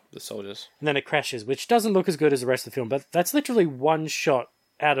soldiers. And then it crashes, which doesn't look as good as the rest of the film, but that's literally one shot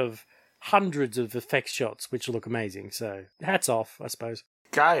out of hundreds of effects shots, which look amazing, so hats off, I suppose.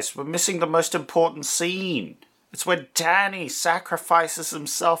 Guys, we're missing the most important scene. It's where Danny sacrifices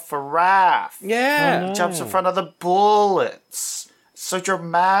himself for Raph. Yeah. He jumps in front of the bullets. So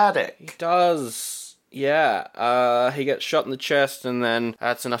dramatic. He does. Yeah. He gets shot in the chest, and then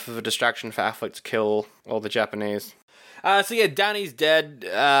that's enough of a distraction for Affleck to kill all the Japanese. Danny's dead.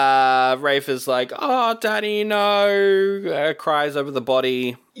 Rafe is like, oh, Danny, no. Cries over the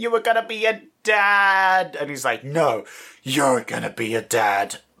body. You were gonna be a dad. And he's like, no, you're gonna be a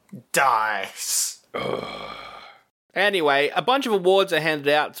dad. Dies. Anyway, a bunch of awards are handed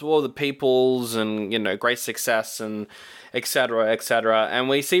out to all the peoples and, great success and etc., etc. And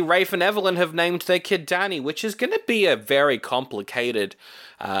we see Rafe and Evelyn have named their kid Danny, which is going to be a very complicated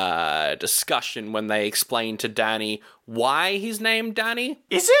discussion when they explain to Danny why he's named Danny.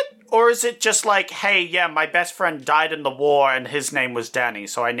 Is it? Or is it just like, hey, yeah, my best friend died in the war and his name was Danny,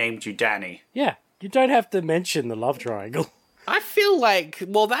 so I named you Danny? Yeah, you don't have to mention the love triangle. I feel like,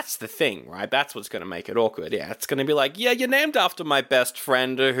 well, that's the thing, right? That's what's going to make it awkward. Yeah, it's going to be like, yeah, you're named after my best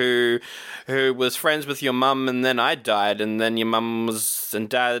friend who was friends with your mum, and then I died, and then your mum was and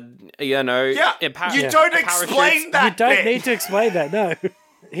dad, Yeah, in you don't explain that. You don't bit. need to explain that, no.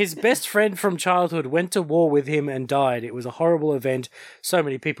 His best friend from childhood went to war with him and died. It was a horrible event. So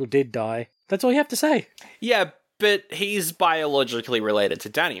many people did die. That's all you have to say. Yeah, but he's biologically related to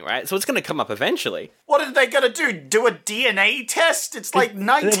Danny, right? So it's going to come up eventually. What are they going to do? Do a DNA test? It's like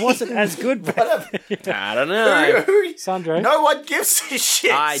 19. It wasn't as good. I don't know. Sandro. No one gives a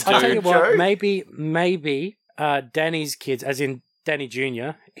shit. I do. I'll tell you Joe. what, maybe Danny's kids, as in Danny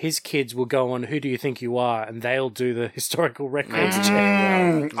Jr., his kids will go on Who Do You Think You Are, and they'll do the historical records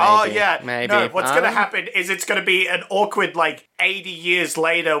check. Oh, yeah. maybe. No, what's going to happen is it's going to be an awkward, 80 years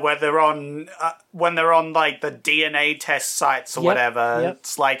later where they're on, when they're on, the DNA test sites or whatever. Yep.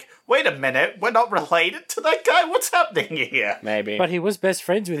 It's like, wait a minute, we're not related to that guy? What's happening here? Maybe. But he was best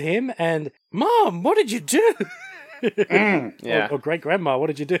friends with him, and Mom, what did you do? Yeah. Or great-grandma, what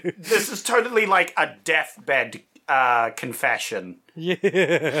did you do? This is totally like a deathbed confession.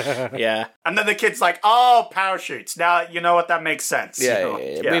 Yeah. And then the kid's like, oh, parachutes. Now, you know what? That makes sense. Yeah.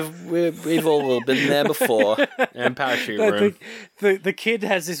 We've all been there before. And parachute room. The kid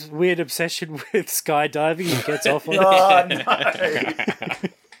has this weird obsession with skydiving. He gets off on it. Oh, no.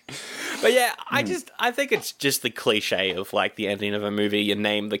 But yeah, I think it's just the cliche of the ending of a movie. You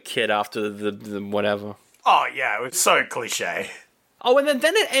name the kid after the whatever. Oh, yeah, it's so cliche. Oh, and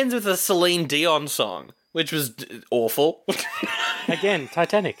then it ends with a Celine Dion song, which was awful. Again,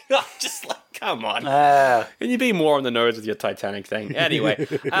 Titanic. Just come on. Can you be more on the nose with your Titanic thing? Anyway,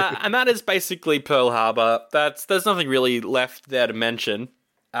 and that is basically Pearl Harbor. There's nothing really left there to mention.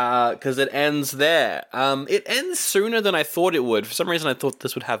 Because it ends there. It ends sooner than I thought it would. For some reason, I thought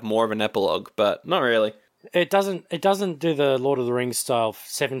this would have more of an epilogue, but not really. It doesn't do the Lord of the Rings style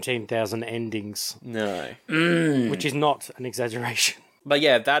 17,000 endings, No. which is not an exaggeration. But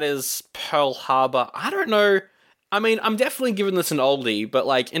yeah, that is Pearl Harbor. I don't know. I mean, I'm definitely giving this an oldie, but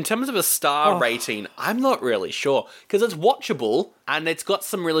in terms of a star rating, I'm not really sure. Because it's watchable, and it's got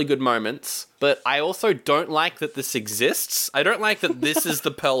some really good moments, but I also don't like that this exists. I don't like that this is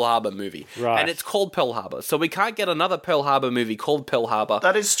the Pearl Harbor movie. Right. And it's called Pearl Harbor. So we can't get another Pearl Harbor movie called Pearl Harbor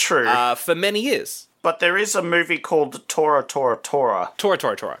That is true. for many years. But there is a movie called Tora Tora Tora.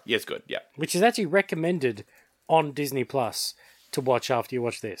 Tora. Yes, good, yeah. Which is actually recommended on Disney Plus to watch after you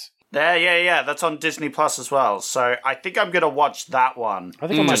watch this. Yeah. That's on Disney Plus as well. So I think I'm going to watch that one. I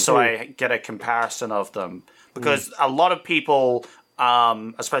think I might just so too. I get a comparison of them. Because a lot of people,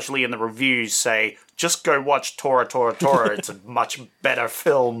 especially in the reviews, say, just go watch Tora Tora Tora. It's a much better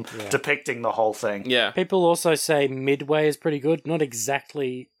film depicting the whole thing. Yeah. People also say Midway is pretty good, not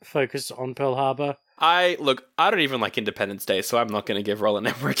exactly focused on Pearl Harbor. I don't even like Independence Day, so I'm not going to give Roland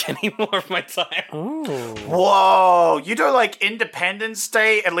Emmerich any more of my time. Oh. Whoa, you don't like Independence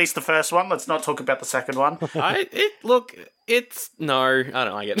Day? At least the first one. Let's not talk about the second one. No, I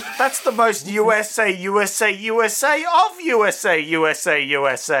don't like it. That's the most USA of USA.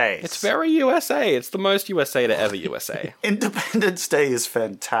 It's very USA. It's the most USA to ever USA. Independence Day is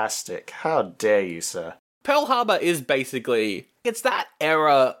fantastic. How dare you, sir? Pearl Harbor is basically, it's that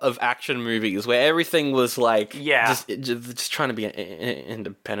era of action movies where everything was just trying to be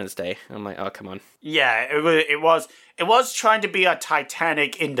Independence Day. I'm like, oh, come on. Yeah, it was trying to be a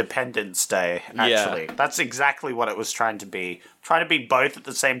Titanic Independence Day, actually. Yeah. That's exactly what it was trying to be. Trying to be both at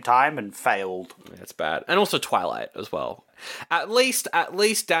the same time and failed. That's bad. And also Twilight as well. At least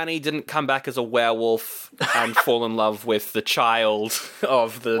Danny didn't come back as a werewolf and fall in love with the child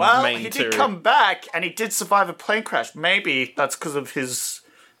of the main he two. did come back, and he did survive a plane crash. Maybe that's because of his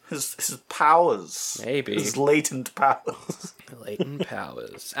powers. Maybe. His latent powers. Latent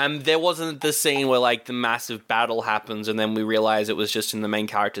powers. And there wasn't the scene where the massive battle happens and then we realize it was just in the main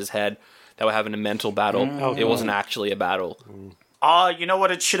character's head. They were having a mental battle. It wasn't actually a battle. Oh, you know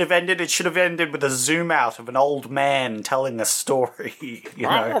what it should have ended? It should have ended with a zoom out of an old man telling a story, you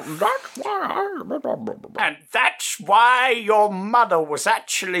know. And that's why your mother was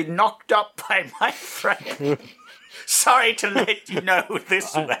actually knocked up by my friend. Sorry to let you know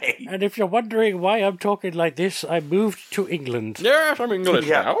this way. And if you're wondering why I'm talking like this, I moved to England. Yes, I'm English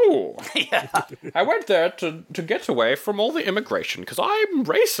Yeah. now. Yeah. I went there to get away from all the immigration because I'm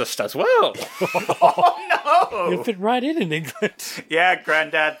racist as well. Oh, You no. fit right in England. Yeah,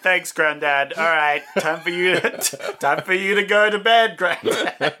 Granddad. Thanks, Granddad. All right, time for you to go to bed,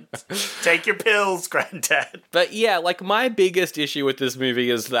 Granddad. Take your pills, Granddad. But yeah, like my biggest issue with this movie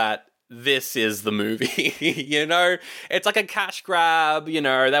is that this is the movie. You know, it's like a cash grab. You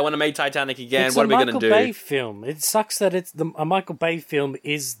know, they want to make Titanic again. It's What are a we Michael gonna do? Bay film. It sucks that a Michael Bay film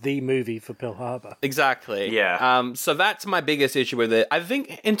is the movie for Pearl Harbor. Exactly. Yeah. So that's my biggest issue with it. I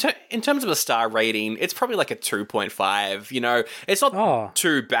think in terms of a star rating, it's probably like a 2.5. You know, it's not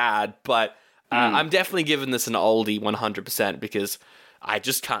too bad, but I'm definitely giving this an oldie 100% because I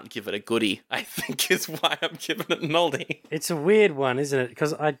just can't give it a goodie, I think is why I'm giving it an oldie. It's a weird one, isn't it?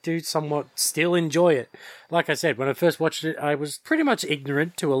 Because I do somewhat still enjoy it. Like I said, when I first watched it, I was pretty much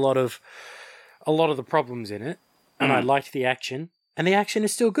ignorant to a lot of the problems in it, and I liked the action. And the action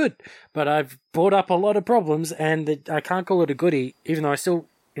is still good, but I've brought up a lot of problems, and I can't call it a goodie, even though I still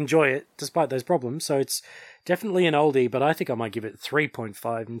enjoy it despite those problems. So it's definitely an oldie, but I think I might give it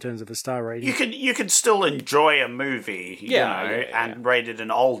 3.5 in terms of a star rating. You can still enjoy a movie, Yeah, and rate it an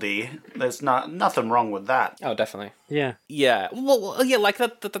oldie. There's nothing wrong with that. Oh, definitely. Yeah. Yeah. Well, yeah, like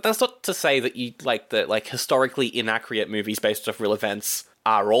that's not to say that you like historically inaccurate movies based off real events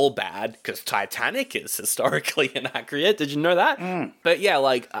are all bad, because Titanic is historically inaccurate. Did you know that? But yeah,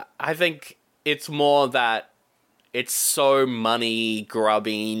 like I think it's more that it's so money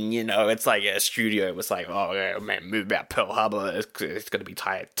grubbing, you know. It's like a studio was like, oh yeah, man, move about Pearl Harbor. It's going to be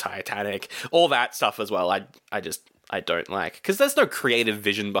Titanic. All that stuff as well. I don't like, because there's no creative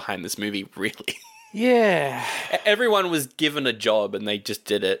vision behind this movie, really. Yeah. Everyone was given a job and they just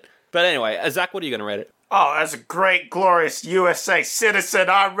did it. But anyway, Zach, what are you going to rate it? Oh, as a great, glorious USA citizen,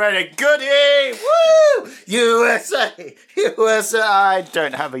 I'm ready. Goodie! Woo! USA! USA! I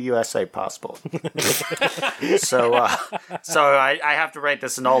don't have a USA passport. so I have to rate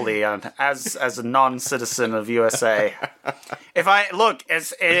this an oldie. And as a non-citizen of USA,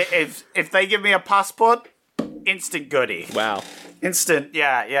 if they give me a passport, instant goodie. Wow. Instant,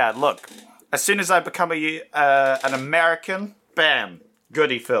 yeah. Look, as soon as I become an American, bam.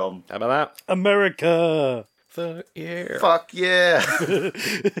 Goodie film. How about that? America. Fuck yeah. Fuck yeah.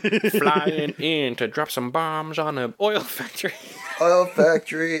 Flying in to drop some bombs on an oil factory. Oil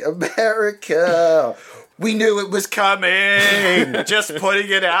factory, America. We knew it was coming. Just putting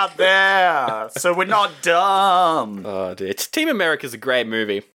it out there. So we're not dumb. Oh, dude. Team America's a great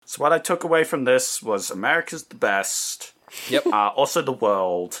movie. So what I took away from this was America's the best. Yep. Also the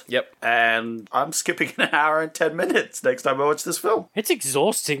world. Yep. And I'm skipping an hour and 10 minutes next time I watch this film. It's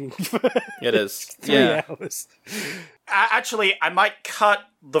exhausting. It is. 3 hours. Actually, I might cut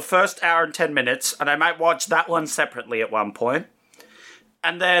the first hour and 10 minutes, and I might watch that one separately at one point.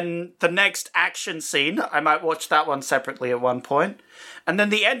 And then the next action scene, I might watch that one separately at one point. And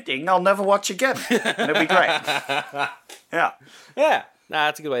then the ending, I'll never watch again. And it'll be great. Yeah. Yeah. Nah,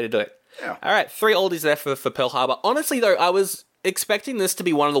 that's a good way to do it. Yeah. All right, 3 oldies there for Pearl Harbor. Honestly, though, I was expecting this to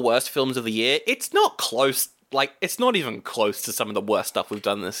be one of the worst films of the year. It's not close. Like, it's not even close to some of the worst stuff we've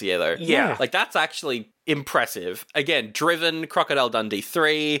done this year, though. Yeah. Like, that's actually impressive. Again, Driven, Crocodile Dundee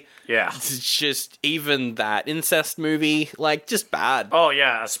 3. Yeah. It's just even that incest movie, like, just bad. Oh,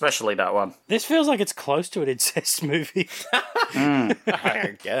 yeah, especially that one. This feels like it's close to an incest movie.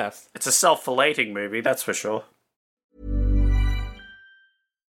 I guess. It's a self-filleting movie, that's for sure.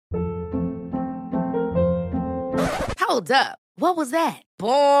 Hold up. What was that?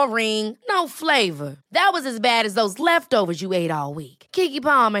 Boring. No flavor. That was as bad as those leftovers you ate all week. Keke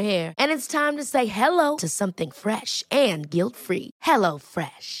Palmer here, and it's time to say hello to something fresh and guilt-free. Hello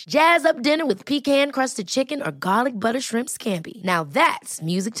Fresh. Jazz up dinner with pecan-crusted chicken or garlic butter shrimp scampi. Now that's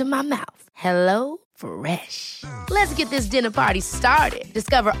music to my mouth. Hello Fresh. Let's get this dinner party started.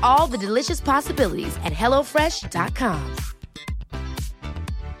 Discover all the delicious possibilities at hellofresh.com.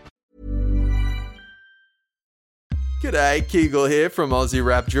 G'day, Kegel here from Aussie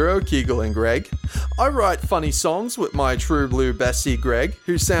rap duo Kegel and Greg. I write funny songs with my true blue bestie Greg,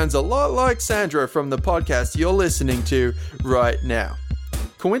 who sounds a lot like Sandra from the podcast you're listening to right now.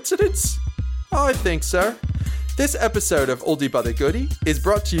 Coincidence? I think so. This episode of Oldie But a Goodie is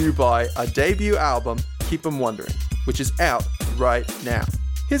brought to you by our debut album, Keep 'Em Wondering, which is out right now.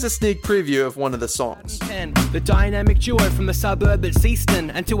 Here's a sneak preview of one of the songs. The dynamic duo from the suburb at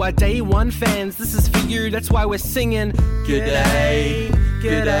Easton. And to our day one fans, this is for you, that's why we're singing. G'day,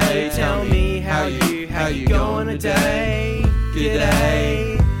 g'day, tell me how you going today.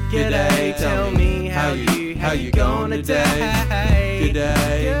 G'day, g'day, tell me how you How you gonna day? Good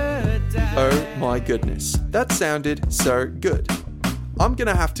day. Oh my goodness, that sounded so good. I'm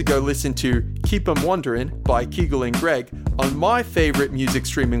gonna have to go listen to Keep 'Em Wonderin' by Kegel and Greg on my favorite music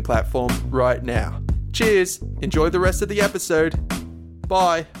streaming platform right now. Cheers, enjoy the rest of the episode.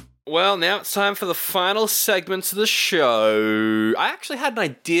 Bye. Well, now it's time for the final segments of the show. I actually had an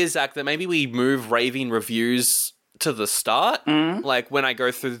idea, Zach, that maybe we move raving reviews to the start. Like when I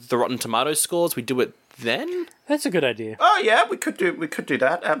go through the Rotten Tomatoes scores, we do it then. That's a good idea. Oh yeah, we could do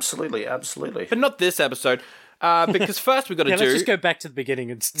that. Absolutely. But not this episode. Because first we've got to Yeah, do... let's just go back to the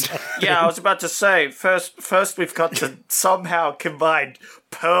beginning and start. Yeah, I was about to say, first we've got to somehow combine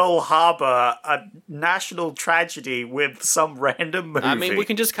Pearl Harbor, a national tragedy, with some random movie. I mean, we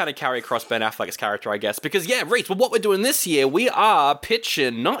can just kind of carry across Ben Affleck's character, I guess. Because, yeah, Reese, well, what we're doing this year, we are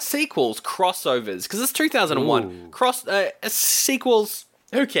pitching, not sequels, crossovers. Because it's 2001. Sequels,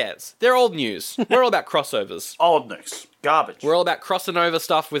 who cares? They're old news. We're all about crossovers. Old news. Garbage. We're all about crossing over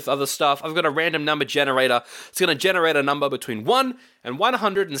stuff with other stuff. I've got a random number generator. It's going to generate a number between 1 and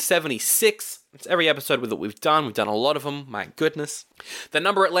 176. It's every episode that we've done. We've done a lot of them. My goodness. The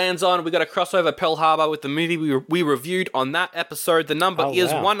number it lands on, we got a crossover Pearl Harbor with the movie we reviewed on that episode. The number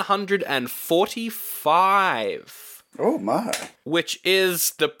is 145. Oh, my. Which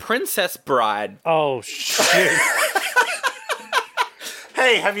is The Princess Bride. Oh, shit.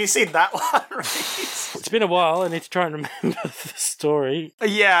 Hey, have you seen that one, Reese? It's been a while. I need to try and remember the story.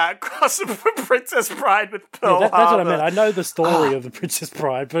 Yeah, crossover Princess Bride with Pearl That's Harbor. what I meant. I know the story of the Princess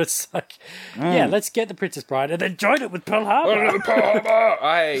Bride, but it's like, yeah, let's get the Princess Bride and then join it with Pearl Harbor.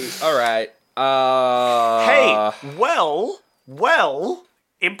 All right. Hey, well,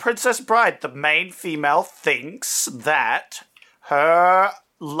 in Princess Bride, the main female thinks that her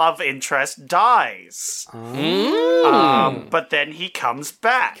love interest dies. But then he comes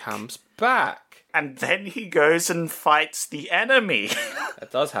back. And then he goes and fights the enemy. That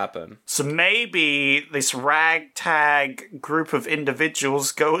does happen. So maybe this ragtag group of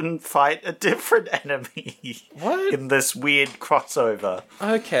individuals go and fight a different enemy. What? In this weird crossover.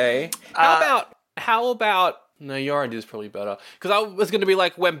 Okay. How about... No, your idea is probably better. Because I was going to be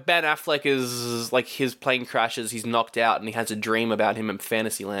like, when Ben Affleck is, like, his plane crashes, he's knocked out, and he has a dream about him in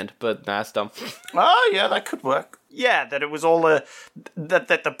Fantasyland. But nah, that's dumb. Oh, yeah, that could work. Yeah, that it was all that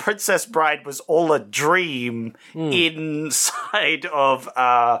the Princess Bride was all a dream inside of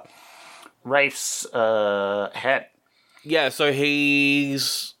Rafe's head. Yeah, so he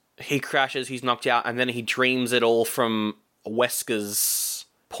crashes, he's knocked out, and then he dreams it all from Wesker's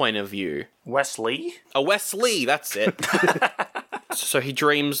point of view. Wesley, that's it. So he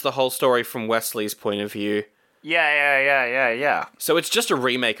dreams the whole story from Wesley's point of view. Yeah. So it's just a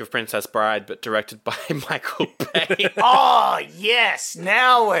remake of Princess Bride, but directed by Michael Bay. Oh, yes.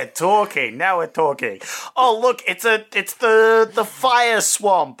 Now we're talking. Oh, look, it's the fire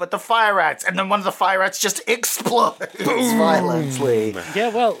swamp, but the fire rats, and then one of the fire rats just explodes violently. Yeah,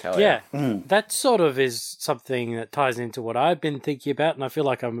 well, that sort of is something that ties into what I've been thinking about, and I feel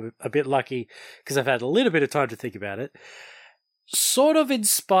like I'm a bit lucky because I've had a little bit of time to think about it. Sort of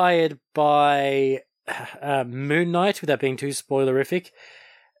inspired by Moon Knight, without being too spoilerific.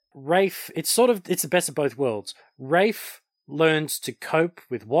 Rafe, it's the best of both worlds. Rafe learns to cope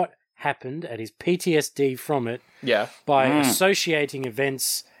with what happened and his PTSD from it by associating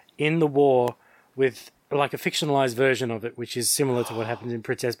events in the war with like a fictionalized version of it, which is similar to what happens in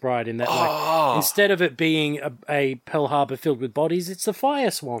Princess Bride, in that like instead of it being a Pearl Harbor filled with bodies, it's the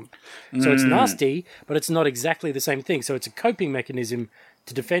fire swamp. So it's nasty, but it's not exactly the same thing. So it's a coping mechanism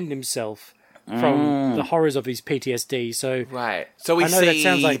to defend himself from the horrors of his PTSD. So right. So we see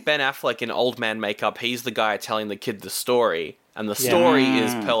Ben Affleck in old man makeup. He's the guy telling the kid the story, and the story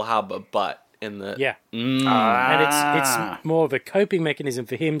is Pearl Harbor, but in the and it's more of a coping mechanism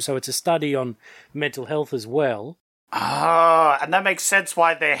for him. So it's a study on mental health as well. And that makes sense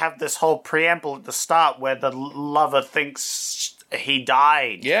why they have this whole preamble at the start where the lover thinks he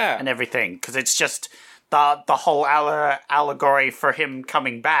died, and everything, because it's just the whole allegory for him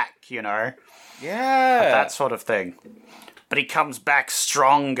coming back, you know. Yeah. That sort of thing. But he comes back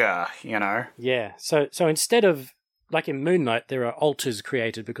stronger, you know. Yeah. So instead of, like in Moon Knight, there are alters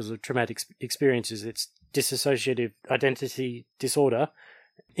created because of traumatic experiences. It's dissociative identity disorder.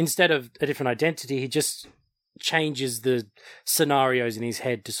 Instead of a different identity, he just changes the scenarios in his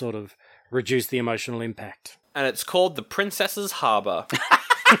head to sort of reduce the emotional impact. And it's called The Princess's Harbor.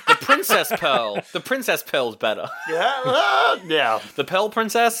 The Princess Pearl. The Princess Pearl's better. Yeah. The Pearl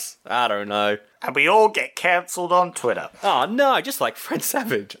Princess? I don't know. And we all get cancelled on Twitter. Oh, no, just like Fred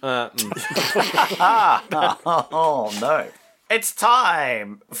Savage. Oh, no. It's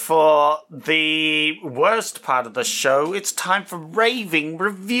time for the worst part of the show. It's time for raving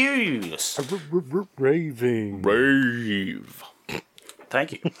reviews. Raving. Rave.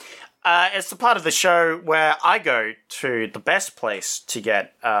 Thank you. It's the part of the show where I go to the best place to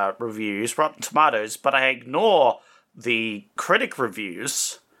get reviews, Rotten Tomatoes, but I ignore the critic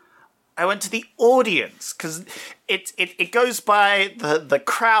reviews. I went to the audience because it goes by the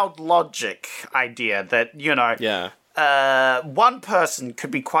crowd logic idea that, you know, one person could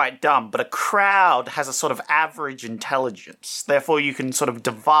be quite dumb, but a crowd has a sort of average intelligence. Therefore, you can sort of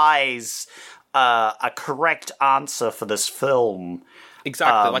devise a correct answer for this film.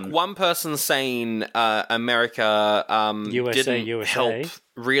 Exactly. Like one person saying America didn't USA. help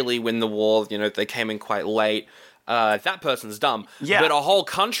really win the war. You know, they came in quite late. That person's dumb. Yeah. But a whole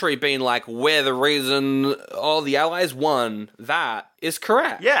country being like, we're the reason all the Allies won, that is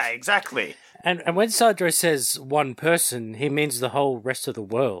correct. Yeah, exactly. And when Sandro says one person, he means the whole rest of the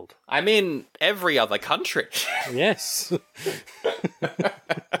world. I mean, every other country. Yes.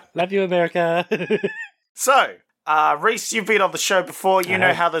 Love you, America. So, Reese, you've been on the show before. You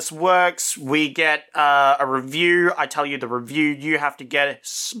know how this works. We get a review. I tell you the review. You have to get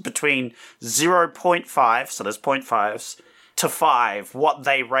between 0.5, so there's 0.5s, to 5, what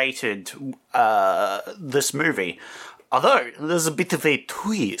they rated this movie. Although, there's a bit of a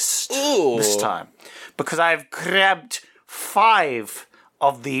twist this time. Because I've grabbed 5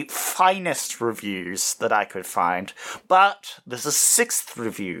 of the finest reviews that I could find. But there's a 6th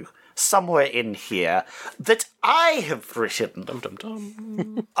review somewhere in here that I have written.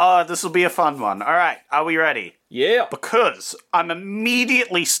 Oh, this will be a fun one. All right, are we ready? Yeah. Because I'm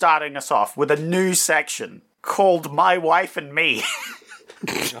immediately starting us off with a new section called My Wife and Me.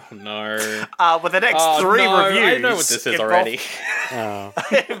 Oh, no. With the next 3 reviews. I know what this is already.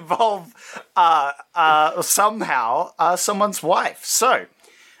 Involve somehow someone's wife. So,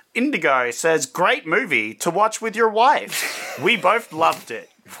 Indigo says, great movie to watch with your wife. We both loved it.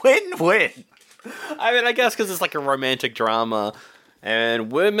 Win-win. I mean, I guess because it's like a romantic drama,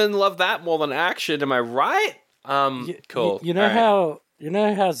 and women love that more than action. Am I right? Cool. You know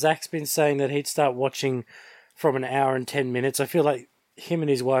how Zach's been saying that he'd start watching from an hour and 10 minutes? I feel like him and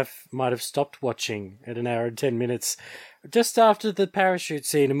his wife might have stopped watching at an hour and 10 minutes. Just after the parachute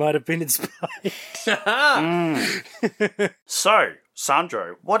scene, it might have been inspired. So,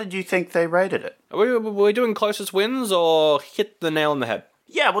 Sandro, what did you think they rated it? Are we doing closest wins or hit the nail on the head?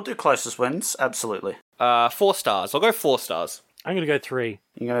 Yeah, we'll do closest wins, absolutely. 4 stars. I'll go 4 stars. I'm going to go 3.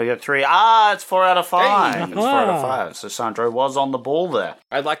 You're going to get 3. It's 4 out of 5. Hey. It's 4 out of 5. So Sandro was on the ball there.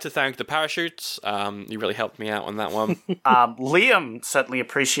 I'd like to thank the parachutes. You really helped me out on that one. Liam certainly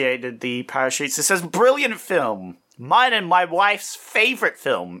appreciated the parachutes. It says, brilliant film. Mine and my wife's favourite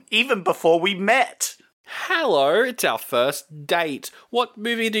film, even before we met. Hello, it's our first date. What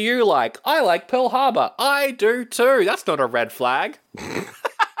movie do you like? I like Pearl Harbor. I do too. That's not a red flag.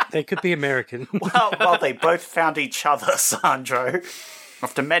 They could be American. Well, they both found each other, Sandro.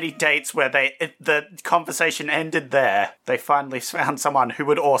 After many dates where the conversation ended there, they finally found someone who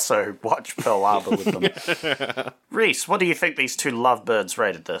would also watch Pearl Harbor with them. Reese, what do you think these 2 lovebirds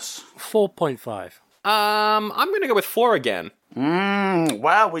rated this? 4.5. I'm going to go with 4 again.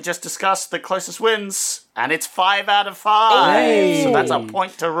 Well, we just discussed the closest wins, and it's 5 out of 5. Hey. So that's a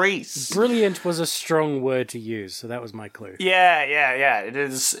point to Reese. Brilliant was a strong word to use, so that was my clue. Yeah. It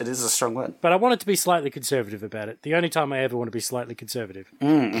is a strong word. But I wanted to be slightly conservative about it. The only time I ever want to be slightly conservative.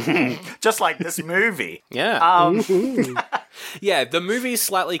 Just like this movie. Yeah. Yeah, the movie's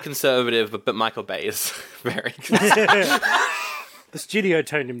slightly conservative, but Michael Bay is very conservative. The studio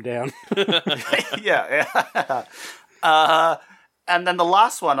toned him down. Yeah. And then the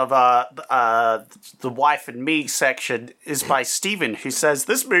last one of the wife and me section is by Stephen, who says,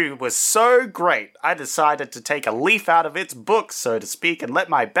 this movie was so great, I decided to take a leaf out of its book, so to speak, and let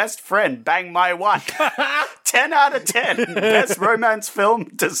my best friend bang my wife. 10 out of 10. Best romance film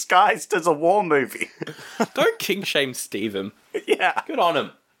disguised as a war movie. Don't king shame Steven. Yeah. Good on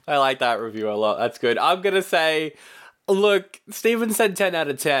him. I like that review a lot. That's good. I'm going to say, look, Steven said 10 out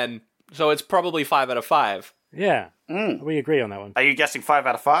of 10, so it's probably 5 out of 5. Yeah. We agree on that one. Are you guessing 5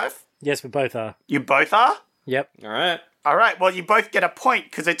 out of 5? Yes, we both are. You both are? Yep. All right, well, you both get a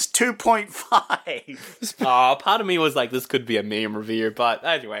point because it's 2.5. Oh, part of me was like, this could be a meme review, but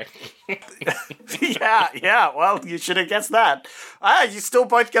anyway. Yeah, well, you should have guessed that. You still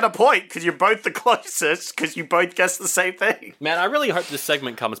both get a point because you're both the closest because you both guessed the same thing. Man, I really hope this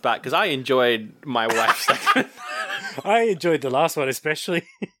segment comes back because I enjoyed my wife's segment. I enjoyed the last one especially.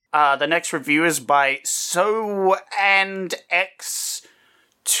 The next review is by So and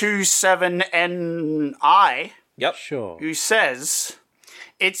X27NI. Yep. Sure. who says,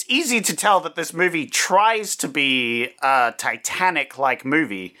 it's easy to tell that this movie tries to be a Titanic-like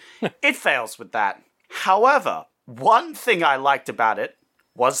movie. It fails with that. However, one thing I liked about it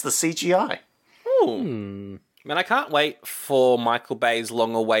was the CGI. Ooh. Man, I can't wait for Michael Bay's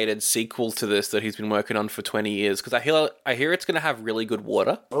long-awaited sequel to this that he's been working on for 20 years, because I hear it's going to have really good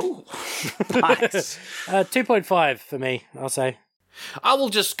water. Oh, nice. 2.5 for me, I'll say. I'll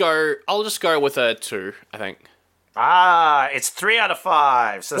just go with a 2, I think. It's 3 out of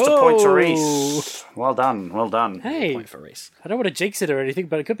 5. So that's a point to Reese. Well done, well done. Hey, Point for Reese. I don't want to jinx it or anything,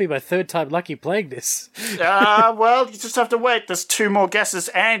 but it could be my third time lucky playing this. Well, you just have to wait. There's 2 more guesses,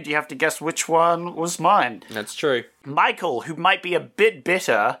 and you have to guess which one was mine. That's true. Michael, who might be a bit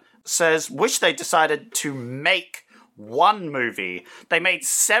bitter, says, wish they decided to make one movie. They made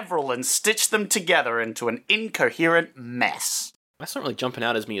several and stitched them together into an incoherent mess. That's not really jumping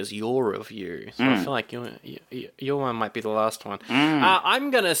out as me as your review, so I feel like your one might be the last one. I'm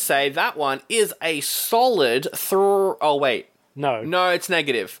going to say that one is a solid Oh, wait. No, it's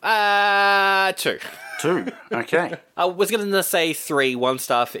negative. 2. 2. Okay. I was going to say 3, 1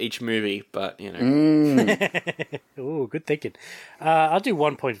 star for each movie, but, you know. Ooh, good thinking. I'll do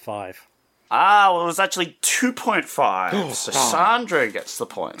 1.5. Well, it was actually 2.5. So Sandra gets the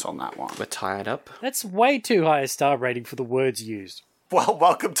point on that one. We're tied up. That's way too high a star rating for the words used. Well,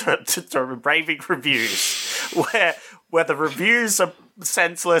 welcome to Raving Reviews, where the reviews are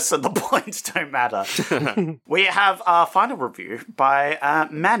senseless and the points don't matter. We have our final review by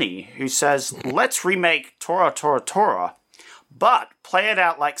Manny, who says, let's remake Tora Tora Tora, but play it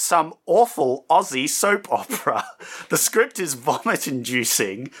out like some awful Aussie soap opera. The script is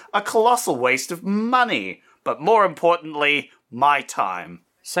vomit-inducing, a colossal waste of money, but more importantly, my time.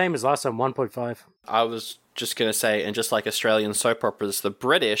 Same as last time, 1.5. I was just going to say, and just like Australian soap operas, the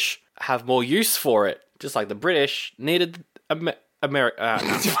British have more use for it. Just like the British needed America.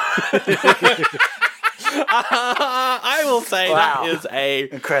 I will say that is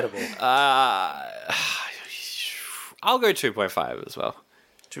incredible. I'll go 2.5 as well.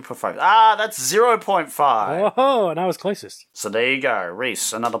 2.5. That's 0.5. Oh, and I was closest. So there you go.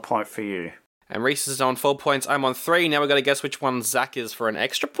 Reese, another point for you. And Reese is on 4 points. I'm on 3. Now we've got to guess which one Zach is for an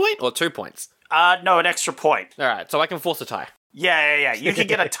extra point or 2 points. No, an extra point. All right, so I can force a tie. Yeah. You can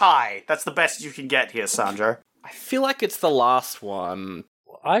get a tie. That's the best you can get here, Sandro. I feel like it's the last one.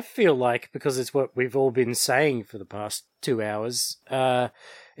 I feel like, because it's what we've all been saying for the past 2 hours,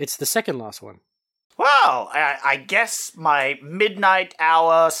 it's the second last one. Well, I guess my midnight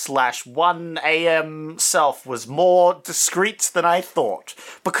hour / 1 a.m. self was more discreet than I thought,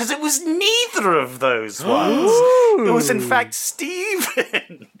 because it was neither of those ones. It was, in fact,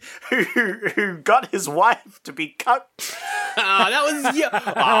 Stephen who got his wife to be cut. That was...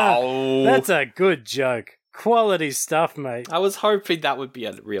 Oh. That's a good joke. Quality stuff, mate. I was hoping that would be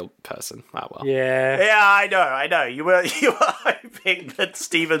a real person. Oh, well. Yeah. Yeah, I know. You were hoping that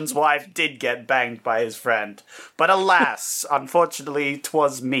Stephen's wife did get banged by his friend. But alas, unfortunately,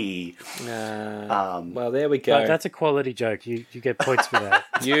 'twas me. Well, there we go. But that's a quality joke. You get points for that.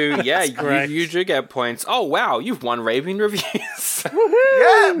 You do get points. Oh, wow, you've won Raving Reviews.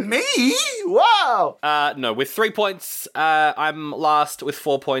 Yeah, me? Wow. No, with 3 points, I'm last. With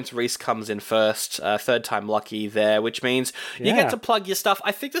 4 points, Reese comes in first. Third time lucky there, which means you get to plug your stuff.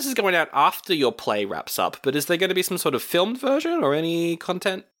 I think this is going out after your play wraps up, but is there going to be some sort of filmed version or any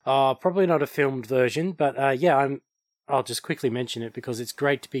content? Probably not a filmed version, but I'll just quickly mention it because it's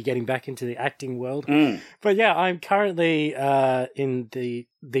great to be getting back into the acting world. But yeah, I'm currently in the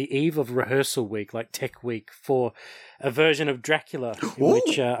eve of rehearsal week, like tech week, for a version of Dracula, in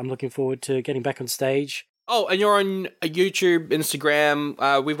which I'm looking forward to getting back on stage. Oh, and you're on YouTube,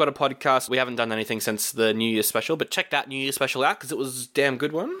 Instagram. We've got a podcast. We haven't done anything since the New Year's special, but check that New Year's special out because it was a damn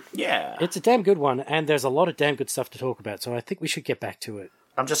good one. Yeah. It's a damn good one, and there's a lot of damn good stuff to talk about, so I think we should get back to it.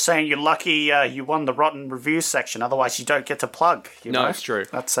 I'm just saying you're lucky you won the Rotten Review section, otherwise you don't get to plug. No, it's true.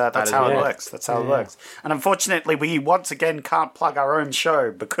 That's how it works. That's how it works. And unfortunately, we once again can't plug our own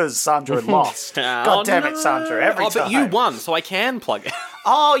show because Sandra lost. God damn it, Sandra, every time. But you won, so I can plug it.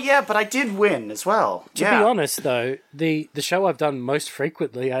 Oh, yeah, but I did win as well. To be honest, though, the show I've done most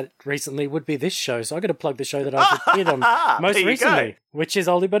frequently recently would be this show, so I've got to plug the show that I've appeared on most recently, which is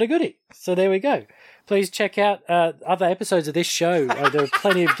Oldie But a Goodie. So there we go. Please check out other episodes of this show. There are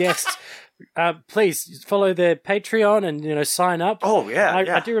plenty of guests. Please follow their Patreon and sign up. Oh yeah,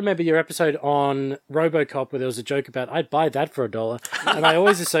 I do remember your episode on RoboCop where there was a joke about I'd buy that for $1, and I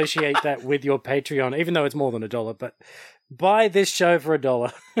always associate that with your Patreon, even though it's more than $1. But buy this show for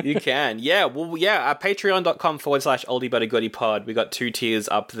 $1. You can. Yeah. Well, yeah. Patreon.com/oldie-but-a-goodie-pod. We got 2 tiers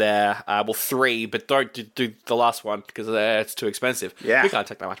up there. Well, 3, but don't do the last one because it's too expensive. Yeah. We can't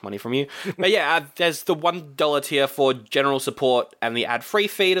take that much money from you. But yeah, there's the $1 tier for general support and the ad-free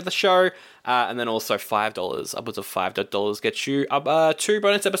feed of the show. And then also $5, upwards of $5 gets you 2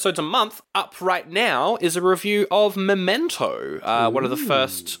 bonus episodes a month. Up right now is a review of Memento, one of the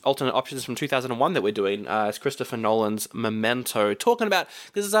first alternate options from 2001 that we're doing. It's Christopher Nolan's Memento, talking about,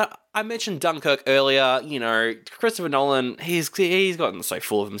 because I mentioned Dunkirk earlier, you know, Christopher Nolan, he's gotten so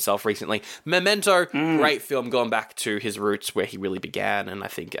full of himself recently. Memento, great film, going back to his roots where he really began, and I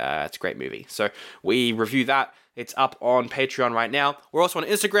think it's a great movie. So we review that. It's up on Patreon right now. We're also on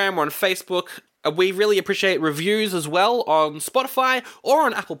Instagram, we're on Facebook. We really appreciate reviews as well on Spotify or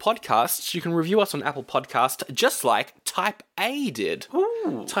on Apple Podcasts. You can review us on Apple Podcasts just like Type A did.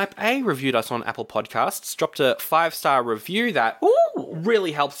 Ooh. Type A reviewed us on Apple Podcasts, dropped a 5-star review that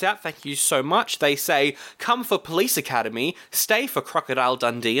really helps out. Thank you so much. They say, come for Police Academy, stay for Crocodile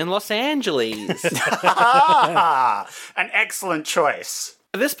Dundee in Los Angeles. An excellent choice.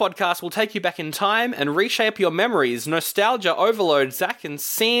 This podcast will take you back in time and reshape your memories. Nostalgia overload, Zach and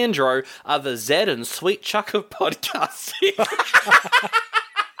Sandro are the Zed and Sweet Chuck of podcasting.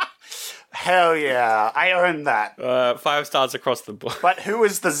 Hell yeah, I own that. 5 stars across the board. But who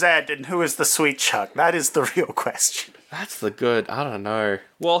is the Zed and who is the Sweet Chuck? That is the real question. That's the good, I don't know.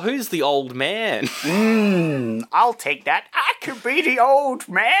 Well, who's the old man? I'll take that. I could be the old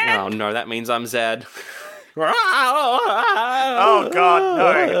man. Oh no, that means I'm Zed. Oh God, no.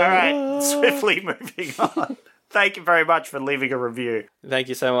 All right, swiftly moving on. Thank you very much for leaving a review. Thank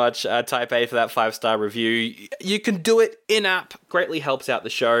you so much, Type A, for that 5-star review. You can do it in-app. Greatly helps out the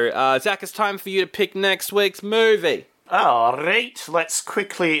show. Zach, it's time for you to pick next week's movie. All right, let's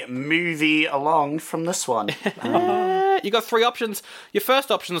quickly movie along from this one. You got 3 options. Your first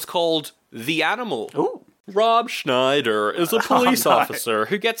option is called The Animal. Ooh. Rob Schneider is a police officer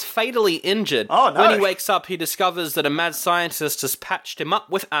who gets fatally injured. Oh, no. When he wakes up, he discovers that a mad scientist has patched him up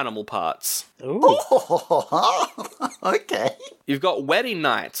with animal parts. Okay. You've got Wedding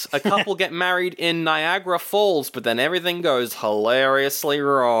Night. A couple get married in Niagara Falls, but then everything goes hilariously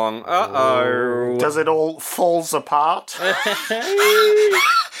wrong. Uh-oh. Does it all falls apart?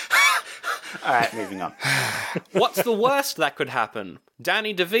 All right, moving on. What's the worst that could happen?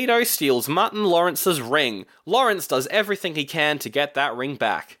 Danny DeVito steals Martin Lawrence's ring. Lawrence does everything he can to get that ring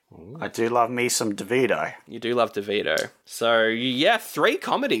back. I do love me some DeVito. You do love DeVito. So, yeah, 3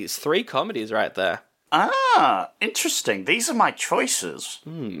 comedies. 3 comedies right there. Ah, interesting. These are my choices.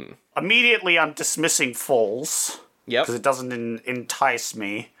 Immediately, I'm dismissing Falls. Yep. Because it doesn't entice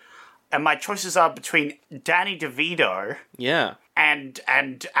me. And my choices are between Danny DeVito Yeah. and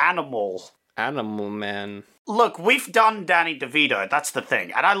Animal. Animal Man. Look, we've done Danny DeVito, that's the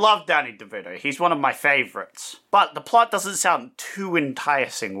thing. And I love Danny DeVito. He's one of my favorites. But the plot doesn't sound too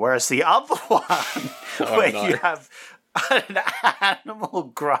enticing, whereas the other one, you have an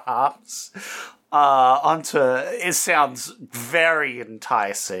animal grabs onto... It sounds very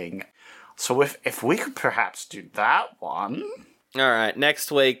enticing. So if we could perhaps do that one... All right,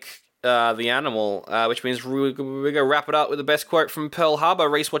 next week, The Animal, which means we're going to wrap it up with the best quote from Pearl Harbor.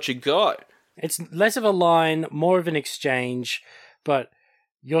 Reese, what you got? It's less of a line, more of an exchange, but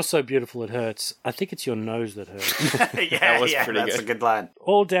you're so beautiful it hurts. I think it's your nose that hurts. That's a good line.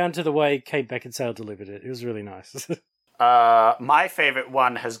 All down to the way Kate Beckinsale delivered it. It was really nice. My favorite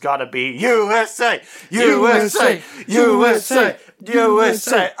one has got to be USA, USA, USA,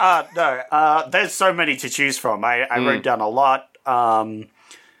 USA. No, there's so many to choose from. I wrote down a lot.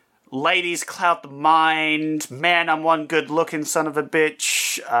 Ladies Cloud the Mind, Man, I'm One Good-Looking Son of a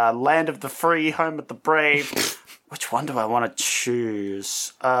Bitch, Land of the Free, Home of the Brave. Which one do I want to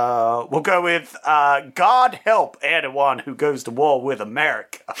choose? We'll go with God Help Anyone Who Goes to War with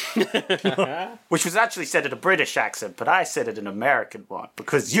America. Which was actually said in a British accent, but I said it in an American one.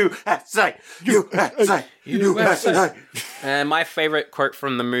 Because USA, USA, USA. And my favorite quote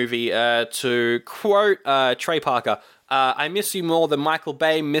from the movie, to quote Trey Parker, I miss you more than Michael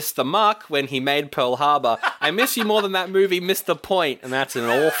Bay missed the mark when he made Pearl Harbor. I miss you more than that movie missed the point, and that's an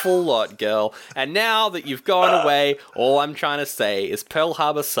awful lot, girl. And now that you've gone away, all I'm trying to say is Pearl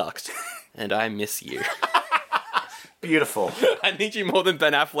Harbor sucked, and I miss you. Beautiful. I need you more than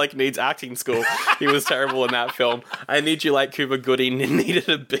Ben Affleck needs acting school. He was terrible in that film. I need you like Cuba Gooding needed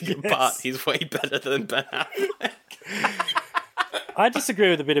a bigger part. He's way better than Ben Affleck. I disagree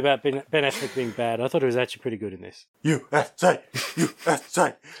with a bit about Ben Affleck being bad. I thought it was actually pretty good in this. USA,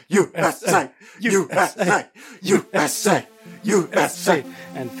 USA, USA, USA, USA, USA.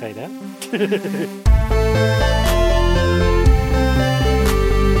 And fade out.